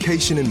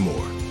communication and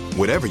more.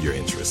 Whatever your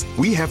interest,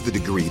 we have the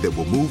degree that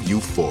will move you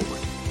forward.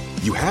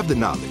 You have the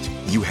knowledge,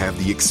 you have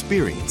the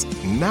experience.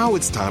 Now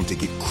it's time to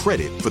get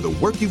credit for the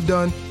work you've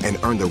done and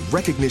earn the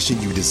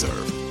recognition you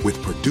deserve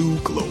with Purdue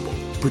Global,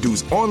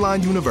 Purdue's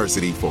online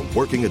university for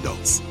working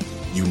adults.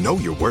 You know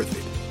you're worth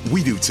it.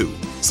 We do too.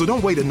 So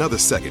don't wait another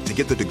second to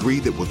get the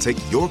degree that will take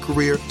your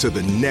career to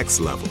the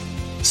next level.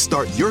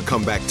 Start your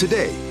comeback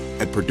today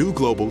at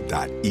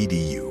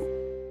purdueglobal.edu.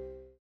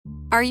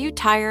 Are you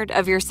tired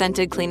of your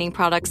scented cleaning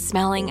products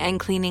smelling and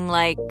cleaning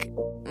like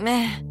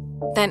meh?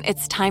 Then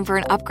it's time for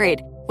an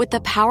upgrade with the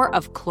power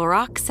of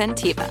Clorox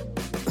Scentiva.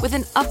 With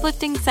an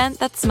uplifting scent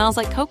that smells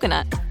like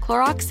coconut,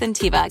 Clorox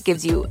Scentiva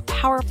gives you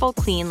powerful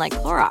clean like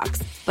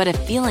Clorox, but a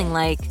feeling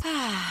like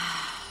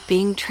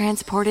being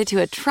transported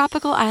to a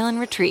tropical island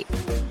retreat.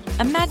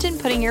 Imagine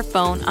putting your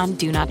phone on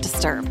Do Not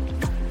Disturb,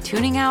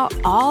 tuning out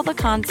all the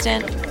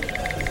constant,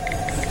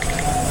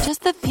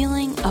 just the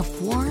feeling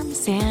of warm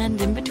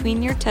sand in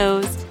between your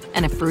toes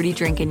and a fruity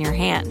drink in your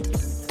hand.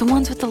 The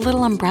ones with the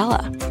little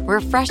umbrella.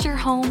 Refresh your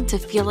home to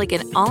feel like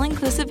an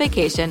all-inclusive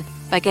vacation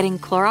by getting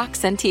Clorox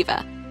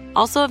Scentiva.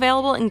 Also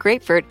available in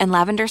grapefruit and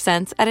lavender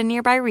scents at a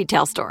nearby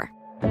retail store.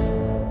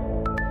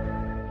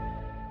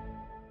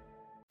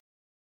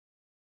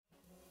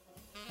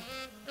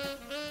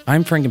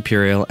 I'm Frank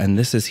Imperial, and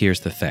this is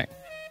Here's the Thing.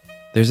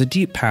 There's a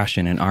deep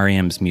passion in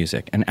REM's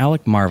music, and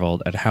Alec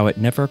marveled at how it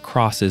never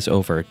crosses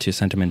over to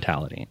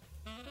sentimentality.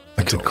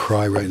 I could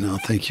cry right now.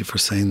 Thank you for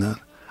saying that.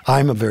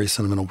 I'm a very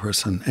sentimental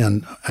person,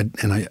 and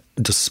I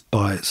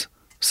despise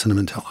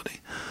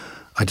sentimentality.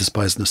 I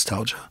despise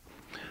nostalgia.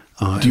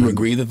 Do you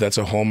agree that that's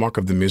a hallmark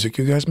of the music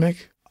you guys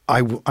make?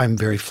 I'm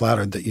very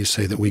flattered that you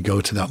say that we go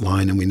to that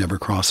line and we never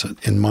cross it.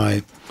 In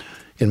my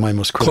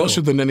most critical...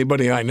 Closer than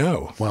anybody I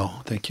know.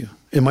 Well, thank you.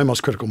 In my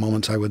most critical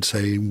moments, I would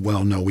say,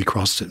 well, no, we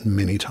crossed it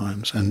many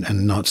times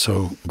and not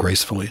so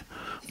gracefully.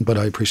 But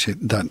I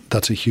appreciate that.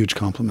 That's a huge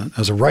compliment.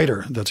 As a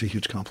writer, that's a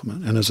huge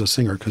compliment. And as a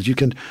singer, because you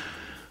can...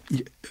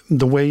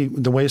 The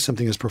way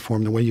something is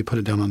performed, the way you put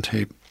it down on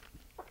tape,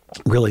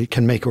 really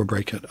can make or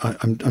break it.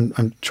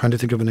 I'm trying to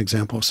think of an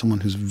example of someone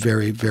who's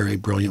very, very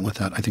brilliant with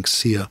that. I think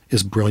Sia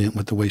is brilliant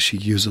with the way she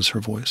uses her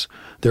voice.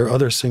 There are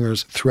other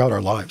singers throughout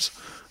our lives,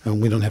 and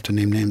we don't have to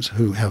name names,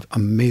 who have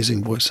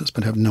amazing voices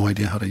but have no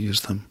idea how to use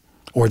them,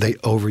 or they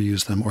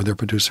overuse them, or their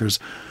producers,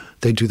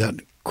 they do that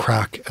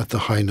crack at the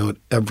high note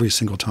every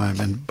single time,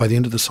 and by the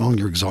end of the song,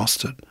 you're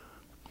exhausted.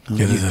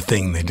 Yeah, there's a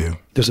thing they do.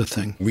 There's a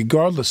thing.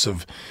 Regardless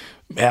of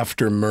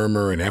after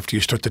Murmur and after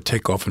you start to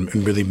take off and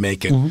really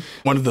make it,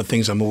 one of the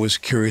things I'm always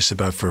curious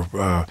about for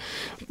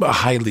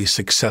highly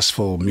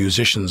successful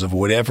musicians of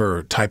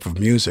whatever type of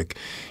music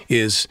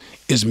is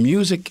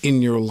music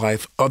in your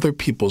life other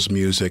people's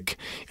music,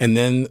 and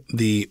then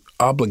the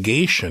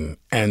obligation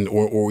and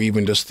or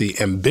even just the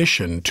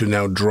ambition to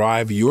now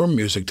drive your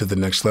music to the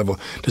next level.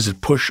 Does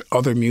it push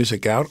other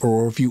music out,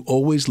 or have you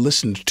always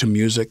listened to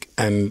music?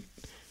 And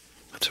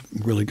that's a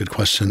really good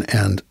question,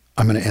 and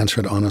I'm going to answer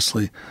it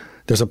honestly.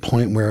 There's a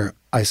point where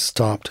I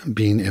stopped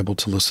being able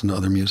to listen to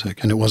other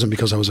music, and it wasn't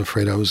because I was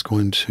afraid I was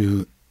going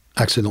to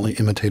accidentally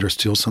imitate or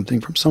steal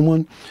something from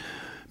someone.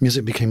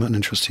 Music became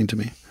uninteresting to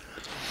me.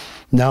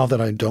 Now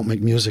that I don't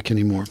make music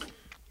anymore,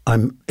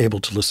 I'm able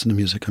to listen to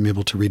music. I'm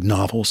able to read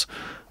novels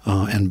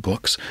and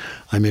books.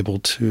 I'm able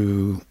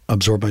to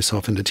absorb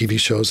myself into TV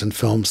shows and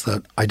films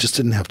that I just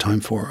didn't have time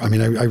for. I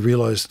mean, I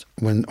realized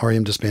when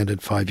REM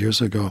disbanded 5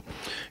 years ago,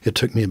 it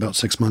took me about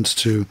 6 months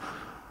to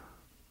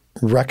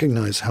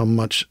recognize how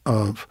much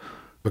of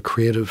a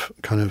creative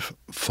kind of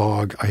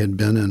fog I had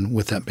been in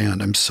with that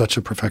band. I'm such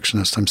a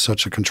perfectionist. I'm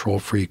such a control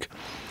freak.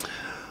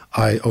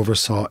 I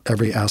oversaw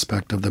every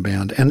aspect of the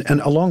band, and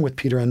along with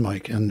Peter and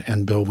Mike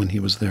and Bill when he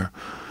was there.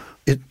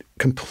 It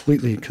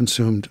completely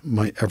consumed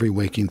my every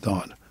waking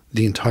thought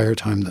the entire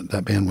time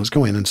that band was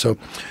going. And so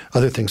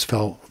other things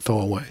fell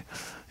away.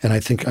 And I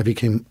think I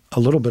became a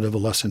little bit of a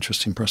less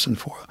interesting person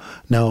for it.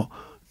 Now,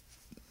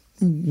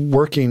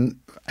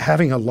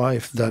 having a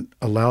life that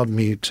allowed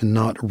me to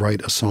not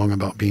write a song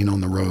about being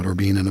on the road or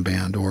being in a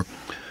band or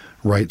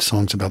write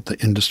songs about the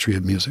industry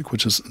of music,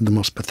 which is the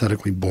most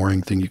pathetically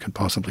boring thing you could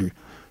possibly,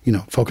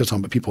 focus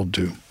on, but people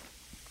do.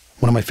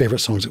 One of my favorite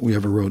songs that we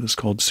ever wrote is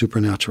called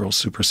Supernatural,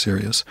 Super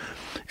Serious.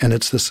 And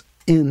it's this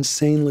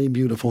insanely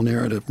beautiful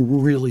narrative,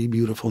 really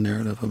beautiful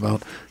narrative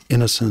about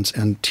innocence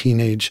and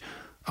teenage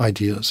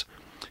ideas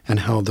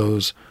and how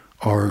those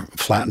are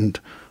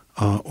flattened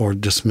or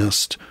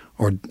dismissed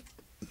or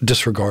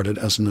disregarded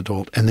as an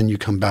adult. And then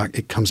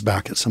it comes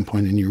back at some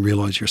point and you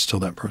realize you're still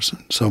that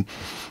person. So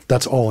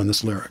that's all in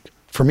this lyric.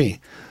 For me,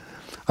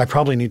 I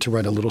probably need to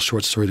write a little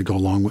short story to go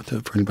along with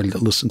it for anybody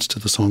that listens to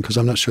the song, because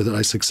I'm not sure that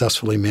I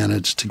successfully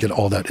managed to get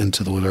all that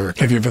into the lyric.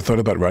 Have you ever thought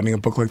about writing a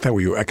book like that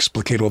where you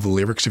explicate all the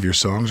lyrics of your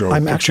songs? Or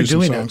I'm actually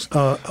doing it,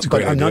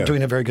 but I'm not idea.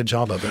 doing a very good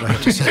job of it, I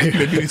have to say.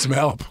 Maybe you need some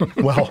help.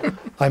 Well,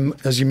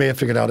 as you may have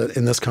figured out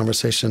in this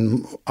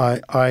conversation,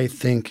 I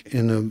think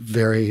in a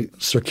very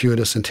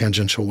circuitous and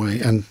tangential way,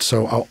 and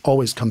so I'll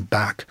always come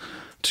back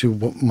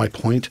to my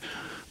point,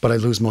 but I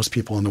lose most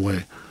people on the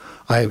way.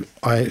 I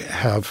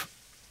have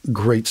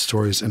great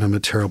stories, and I'm a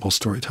terrible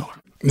storyteller.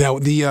 Now,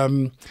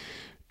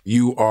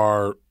 you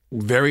are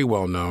very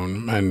well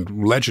known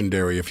and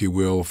legendary, if you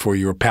will, for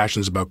your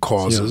passions about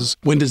causes.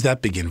 Yeah. When does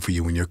that begin for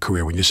you in your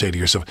career, when you say to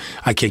yourself,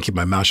 I can't keep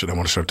my mouth shut, I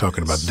want to start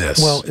talking about this?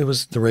 Well, it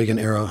was the Reagan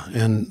era,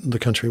 and the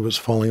country was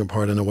falling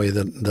apart in a way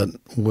that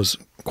was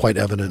quite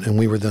evident. And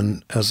we were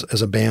then,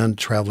 as a band,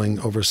 traveling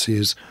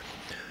overseas,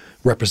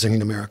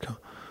 representing America,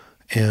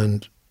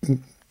 and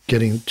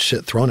getting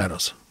shit thrown at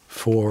us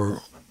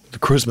for the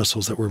cruise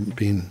missiles that were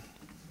being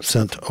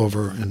sent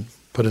over and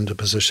put into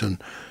position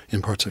in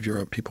parts of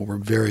Europe. People were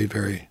very,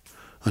 very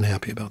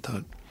unhappy about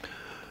that.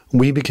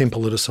 We became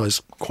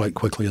politicized quite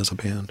quickly as a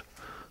band.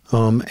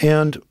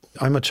 And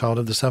I'm a child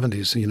of the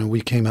 70s. We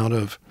came out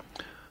of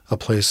a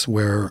place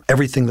where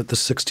everything that the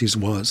 60s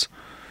was,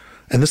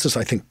 and this is,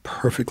 I think,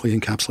 perfectly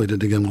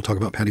encapsulated. Again, we'll talk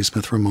about Patti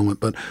Smith for a moment,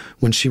 but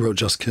when she wrote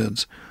Just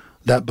Kids,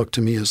 that book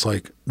to me is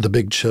like The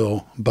Big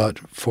Chill, but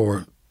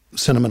for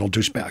sentimental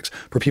douchebags,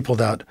 for people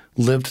that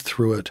lived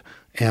through it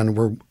and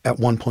were at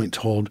one point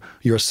told,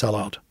 you're a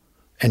sellout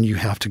and you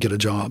have to get a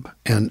job.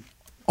 And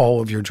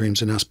all of your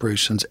dreams and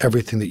aspirations,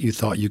 everything that you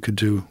thought you could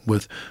do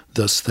with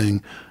this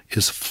thing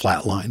is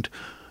flatlined.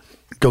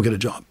 Go get a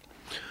job.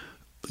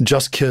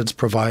 Just Kids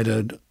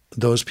provided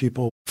those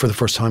people, for the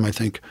first time, I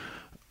think,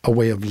 a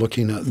way of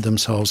looking at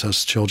themselves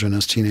as children,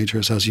 as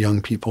teenagers, as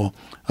young people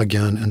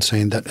again, and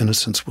saying that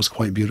innocence was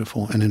quite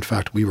beautiful. And in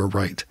fact, we were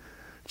right.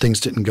 Things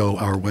didn't go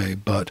our way,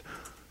 but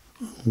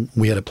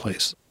we had a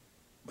place.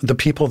 The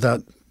people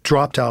that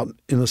dropped out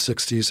in the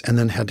 60s and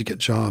then had to get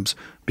jobs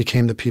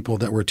became the people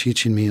that were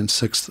teaching me in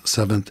 6th,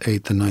 7th,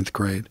 8th, and 9th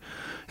grade.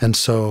 And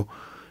so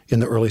in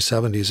the early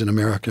 70s in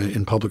America,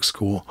 in public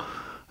school,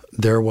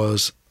 there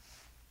was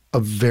a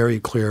very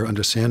clear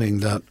understanding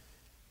that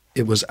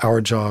it was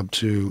our job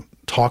to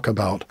talk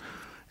about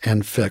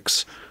and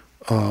fix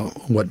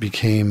what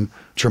became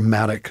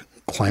dramatic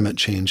climate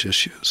change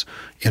issues,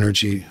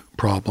 energy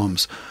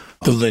problems.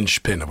 The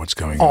linchpin of what's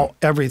going on.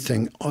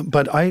 Everything.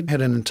 But I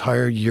had an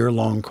entire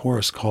year-long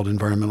course called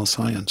Environmental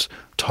Science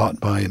taught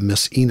by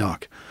Miss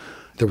Enoch.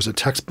 There was a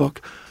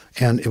textbook,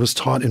 and it was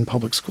taught in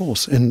public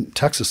schools, in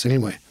Texas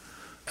anyway.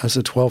 As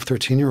a 12,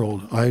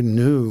 13-year-old, I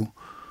knew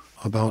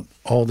about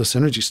all this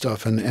energy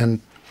stuff.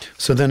 And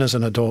so then as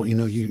an adult,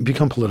 you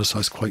become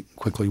politicized quite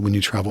quickly when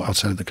you travel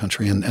outside of the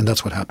country, and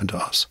that's what happened to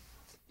us.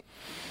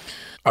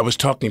 I was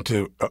talking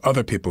to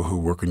other people who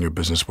work in your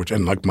business,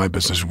 and like my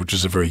business, which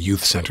is a very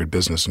youth-centered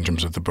business in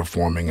terms of the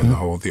performing and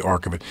the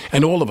arc of it.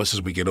 And all of us,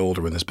 as we get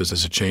older in this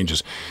business, it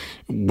changes.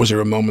 Was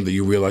there a moment that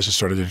you realized it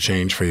started to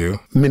change for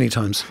you? Many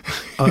times.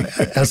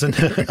 As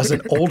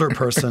an older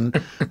person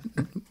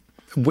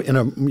in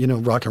a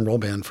rock and roll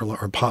band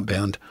or pop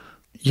band,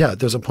 yeah,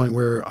 there's a point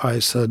where I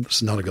said, this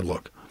is not a good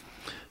look.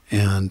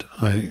 And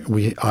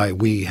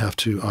we have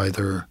to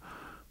either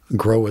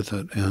grow with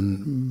it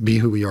and be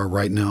who we are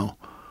right now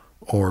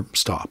or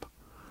stop.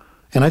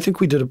 And I think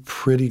we did a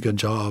pretty good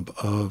job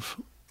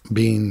of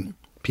being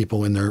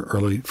people in their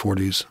early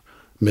 40s,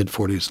 mid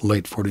 40s,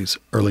 late 40s,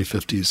 early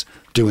 50s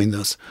doing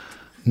this.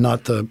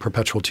 Not the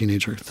perpetual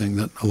teenager thing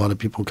that a lot of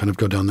people kind of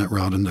go down that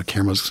route and the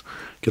cameras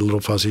get a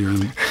little fuzzier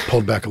and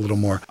pulled back a little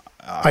more.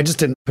 I just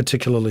didn't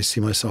particularly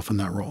see myself in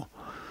that role.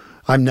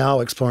 I'm now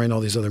exploring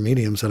all these other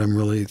mediums that I'm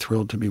really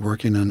thrilled to be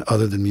working in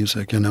other than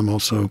music. And I'm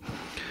also,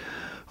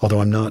 although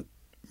I'm not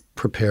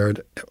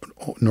prepared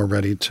nor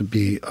ready to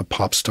be a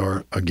pop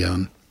star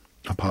again,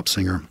 a pop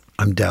singer,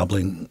 I'm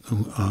dabbling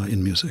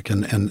in music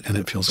and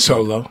it feels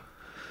solo.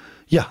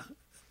 Good.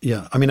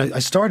 Yeah. I mean, I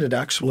started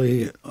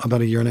actually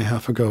about a year and a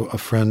half ago. A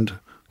friend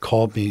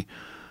called me,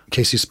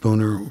 Casey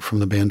Spooner from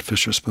the band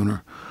Fisher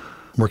Spooner,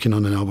 working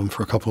on an album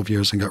for a couple of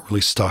years and got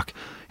really stuck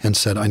and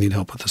said, I need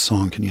help with this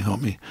song. Can you help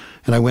me?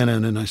 And I went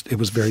in and it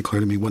was very clear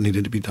to me what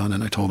needed to be done.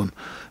 And I told him,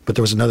 but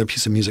there was another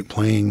piece of music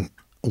playing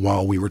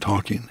while we were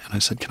talking. And I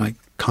said, can I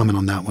comment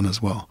on that one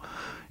as well?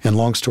 And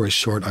long story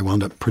short, I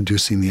wound up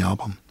producing the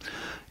album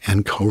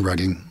and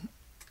co-writing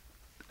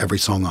every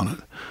song on it.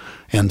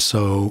 And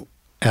so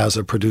as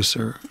a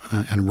producer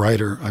and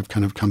writer, I've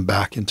kind of come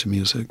back into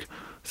music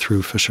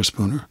through Fisher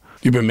Spooner.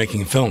 You've been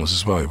making films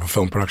as well. You have a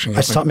film production company?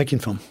 I stopped making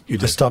film. You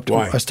did?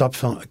 Why? I stopped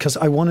film because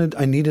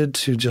I needed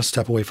to just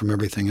step away from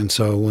everything. And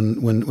so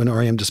when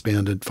R.E.M.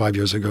 disbanded 5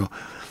 years ago,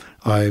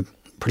 I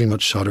pretty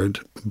much shuttered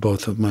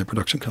both of my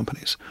production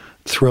companies.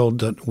 Thrilled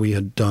that we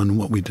had done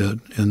what we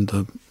did in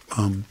the,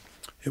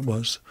 it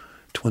was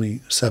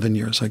 27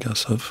 years, I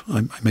guess,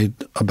 I made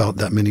about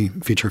that many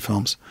feature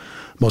films,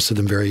 most of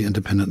them very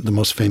independent, the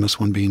most famous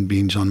one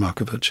being John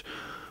Malkovich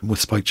with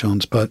Spike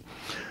Jonze. But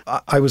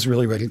I was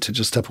really ready to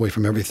just step away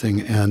from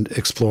everything and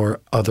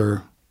explore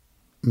other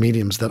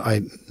mediums that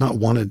I not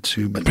wanted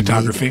to, but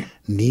photography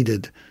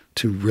needed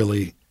to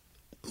really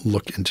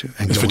look into.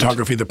 And is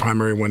photography the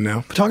primary one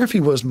now? Photography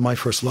was my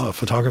first love,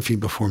 photography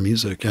before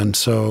music. And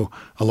so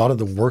a lot of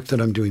the work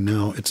that I'm doing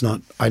now,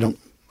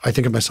 I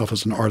think of myself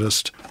as an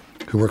artist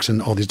who works in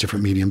all these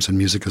different mediums, and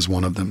music is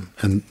one of them.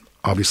 And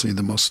obviously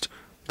the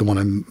one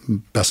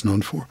I'm best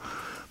known for.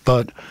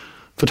 But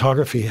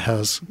photography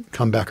has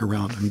come back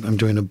around. I'm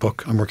doing a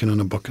book. I'm working on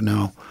a book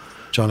now.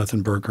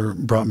 Jonathan Berger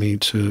brought me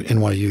to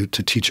NYU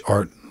to teach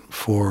art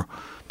for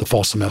the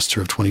fall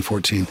semester of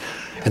 2014.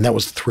 And that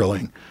was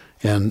thrilling.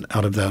 And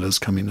out of that is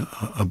coming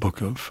a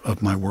book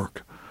of my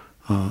work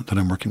that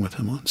I'm working with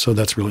him on. So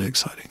that's really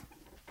exciting.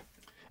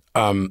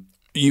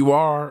 You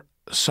are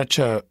such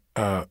a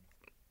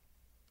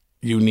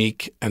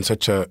unique and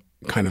such a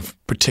kind of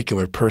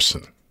particular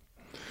person.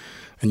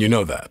 And you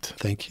know that.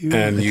 Thank you.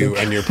 And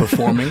you're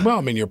performing. Well,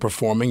 I mean, you're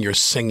performing, you're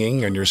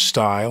singing, and your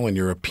style and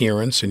your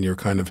appearance and your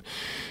kind of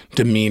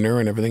demeanor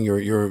and everything.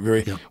 You're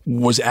very. Yeah.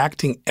 Was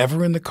acting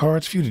ever in the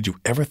cards for you? Did you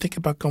ever think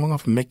about going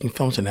off and making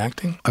films and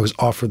acting? I was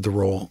offered the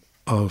role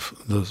of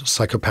the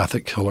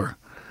psychopathic killer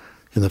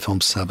in the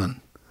film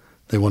Seven.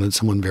 They wanted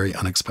someone very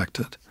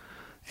unexpected.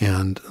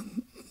 And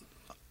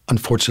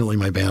unfortunately,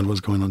 my band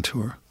was going on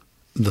tour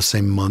the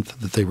same month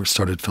that they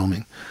started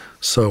filming.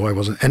 So I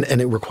wasn't, and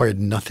it required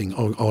nothing.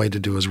 All I had to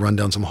do was run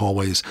down some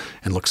hallways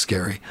and look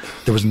scary.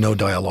 There was no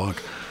dialogue.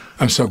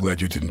 I'm so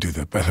glad you didn't do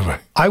that, by the way.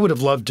 I would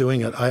have loved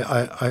doing it.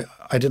 I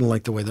didn't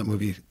like the way that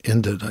movie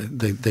ended.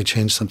 They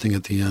changed something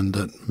at the end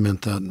that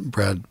meant that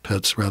Brad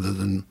Pitts, rather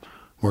than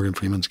Morgan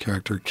Freeman's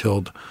character,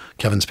 killed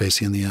Kevin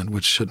Spacey in the end,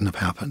 which shouldn't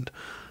have happened.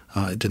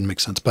 It didn't make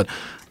sense. But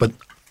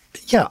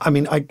yeah, I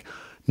mean, I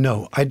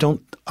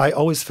don't. I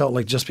always felt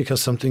like just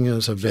because something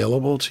is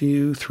available to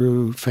you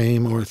through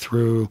fame or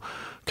through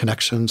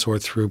connections or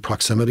through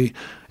proximity,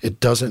 it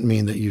doesn't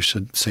mean that you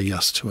should say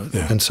yes to it.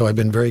 Yeah. And so I've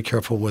been very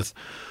careful with,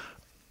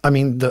 I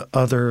mean, the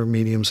other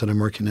mediums that I'm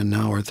working in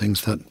now are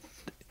things that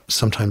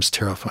sometimes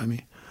terrify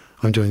me.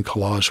 I'm doing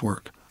collage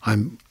work.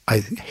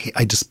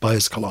 I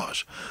despise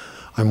collage.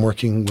 I'm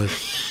working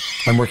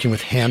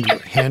with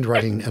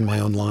handwriting and my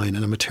own line,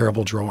 and I'm a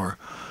terrible drawer.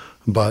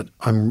 But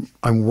I'm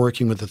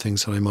working with the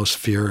things that I most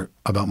fear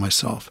about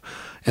myself,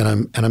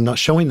 and I'm not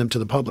showing them to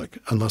the public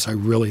unless I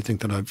really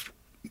think that I've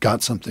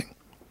got something.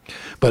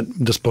 But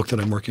this book that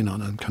I'm working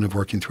on, I'm kind of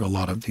working through a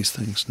lot of these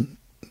things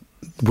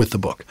with the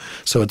book.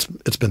 So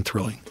it's been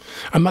thrilling.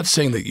 I'm not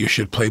saying that you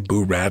should play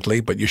Boo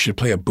Radley, but you should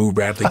play a Boo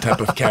Radley type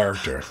of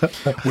character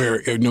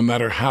where no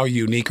matter how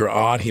unique or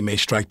odd he may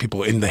strike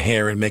people in the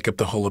hair and make up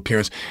the whole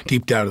appearance,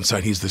 deep down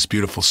inside he's this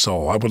beautiful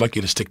soul. I would like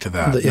you to stick to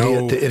that.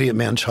 The idiot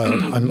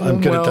man-child.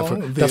 I'm good at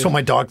that. That's what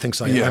my dog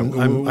thinks I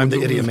am. I'm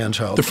the idiot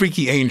man-child. The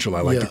freaky angel,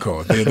 I like to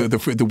call it.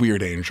 The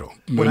weird angel.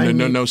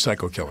 No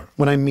psycho killer.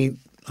 When I meet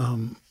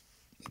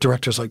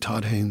directors like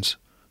Todd Haynes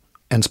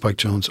and Spike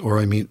Jonze, or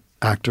I meet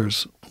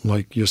actors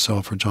like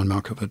yourself or John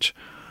Malkovich,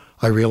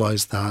 I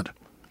realize that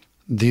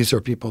these are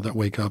people that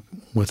wake up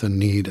with a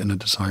need and a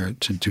desire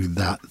to do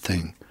that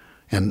thing.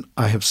 And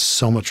I have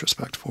so much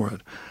respect for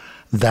it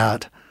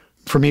that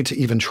for me to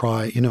even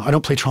try, I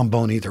don't play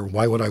trombone either.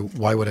 Why would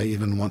I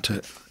even want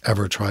to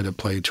ever try to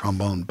play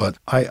trombone? But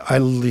I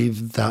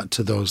leave that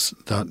to those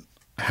that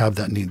have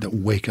that need, that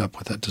wake up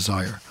with that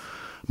desire.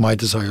 My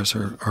desires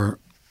are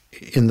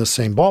in the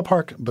same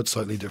ballpark, but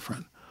slightly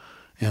different.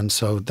 And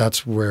so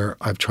that's where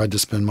I've tried to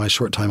spend my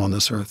short time on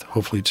this earth,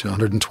 hopefully to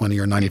 120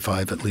 or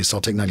 95 at least. I'll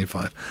take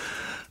 95.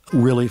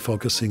 Really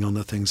focusing on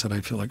the things that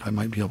I feel like I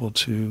might be able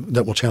to,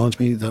 that will challenge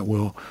me, that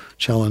will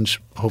challenge,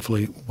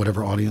 hopefully,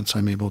 whatever audience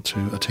I'm able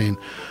to attain,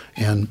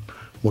 and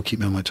will keep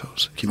me on my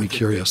toes, keep me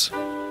curious.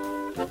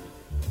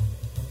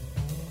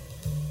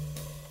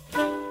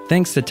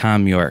 Thanks to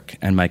Tom York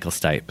and Michael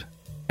Stipe,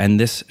 and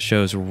this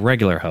show's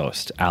regular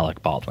host,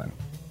 Alec Baldwin.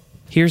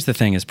 Here's the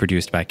Thing is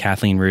produced by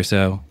Kathleen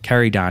Russo,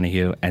 Kerry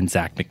Donahue, and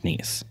Zach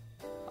McNeese.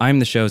 I'm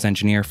the show's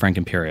engineer, Frank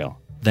Imperial.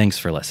 Thanks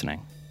for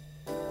listening.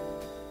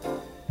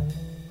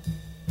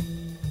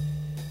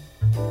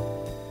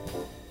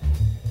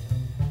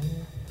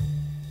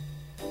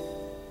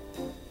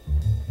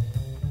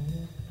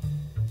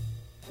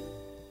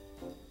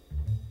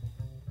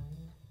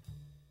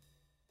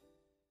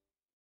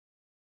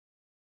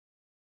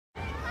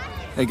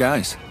 Hey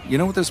guys, you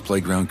know what this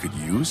playground could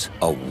use?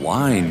 A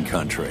wine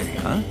country,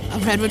 huh? A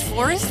redwood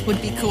forest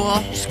would be cool.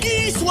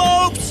 Ski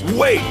slopes!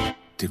 Wait!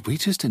 Did we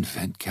just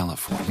invent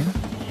California?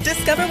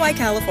 Discover why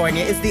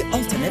California is the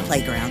ultimate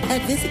playground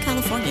at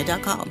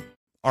visitcalifornia.com.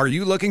 Are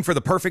you looking for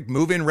the perfect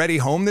move-in ready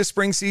home this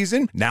spring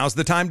season? Now's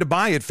the time to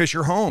buy at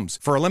Fisher Homes.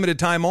 For a limited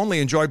time only,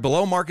 enjoy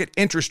below-market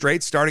interest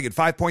rates starting at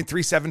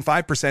 5.375%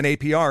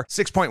 APR,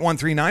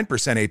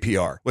 6.139%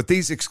 APR. With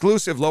these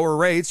exclusive lower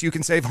rates, you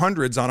can save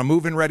hundreds on a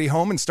move-in ready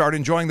home and start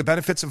enjoying the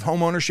benefits of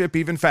home ownership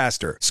even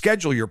faster.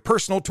 Schedule your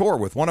personal tour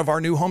with one of our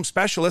new home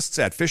specialists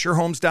at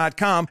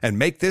FisherHomes.com and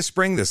make this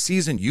spring the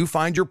season you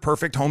find your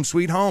perfect home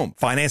sweet home.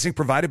 Financing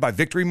provided by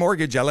Victory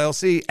Mortgage,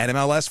 LLC,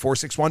 NMLS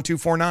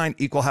 461249,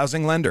 Equal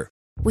Housing Lender.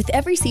 With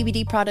every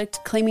CBD product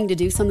claiming to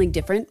do something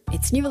different,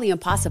 it's nearly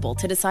impossible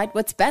to decide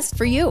what's best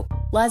for you.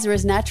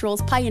 Lazarus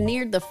Naturals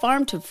pioneered the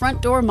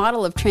farm-to-front-door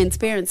model of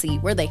transparency,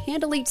 where they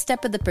handle each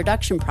step of the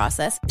production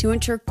process to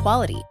ensure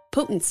quality,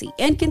 potency,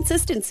 and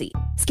consistency.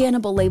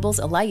 Scannable labels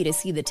allow you to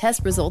see the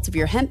test results of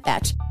your hemp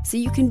batch, so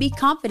you can be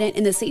confident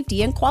in the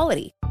safety and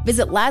quality.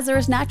 Visit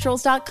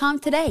LazarusNaturals.com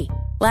today.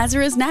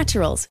 Lazarus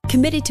Naturals,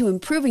 committed to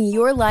improving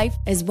your life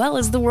as well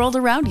as the world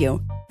around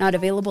you. Not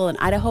available in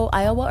Idaho,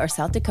 Iowa, or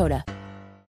South Dakota.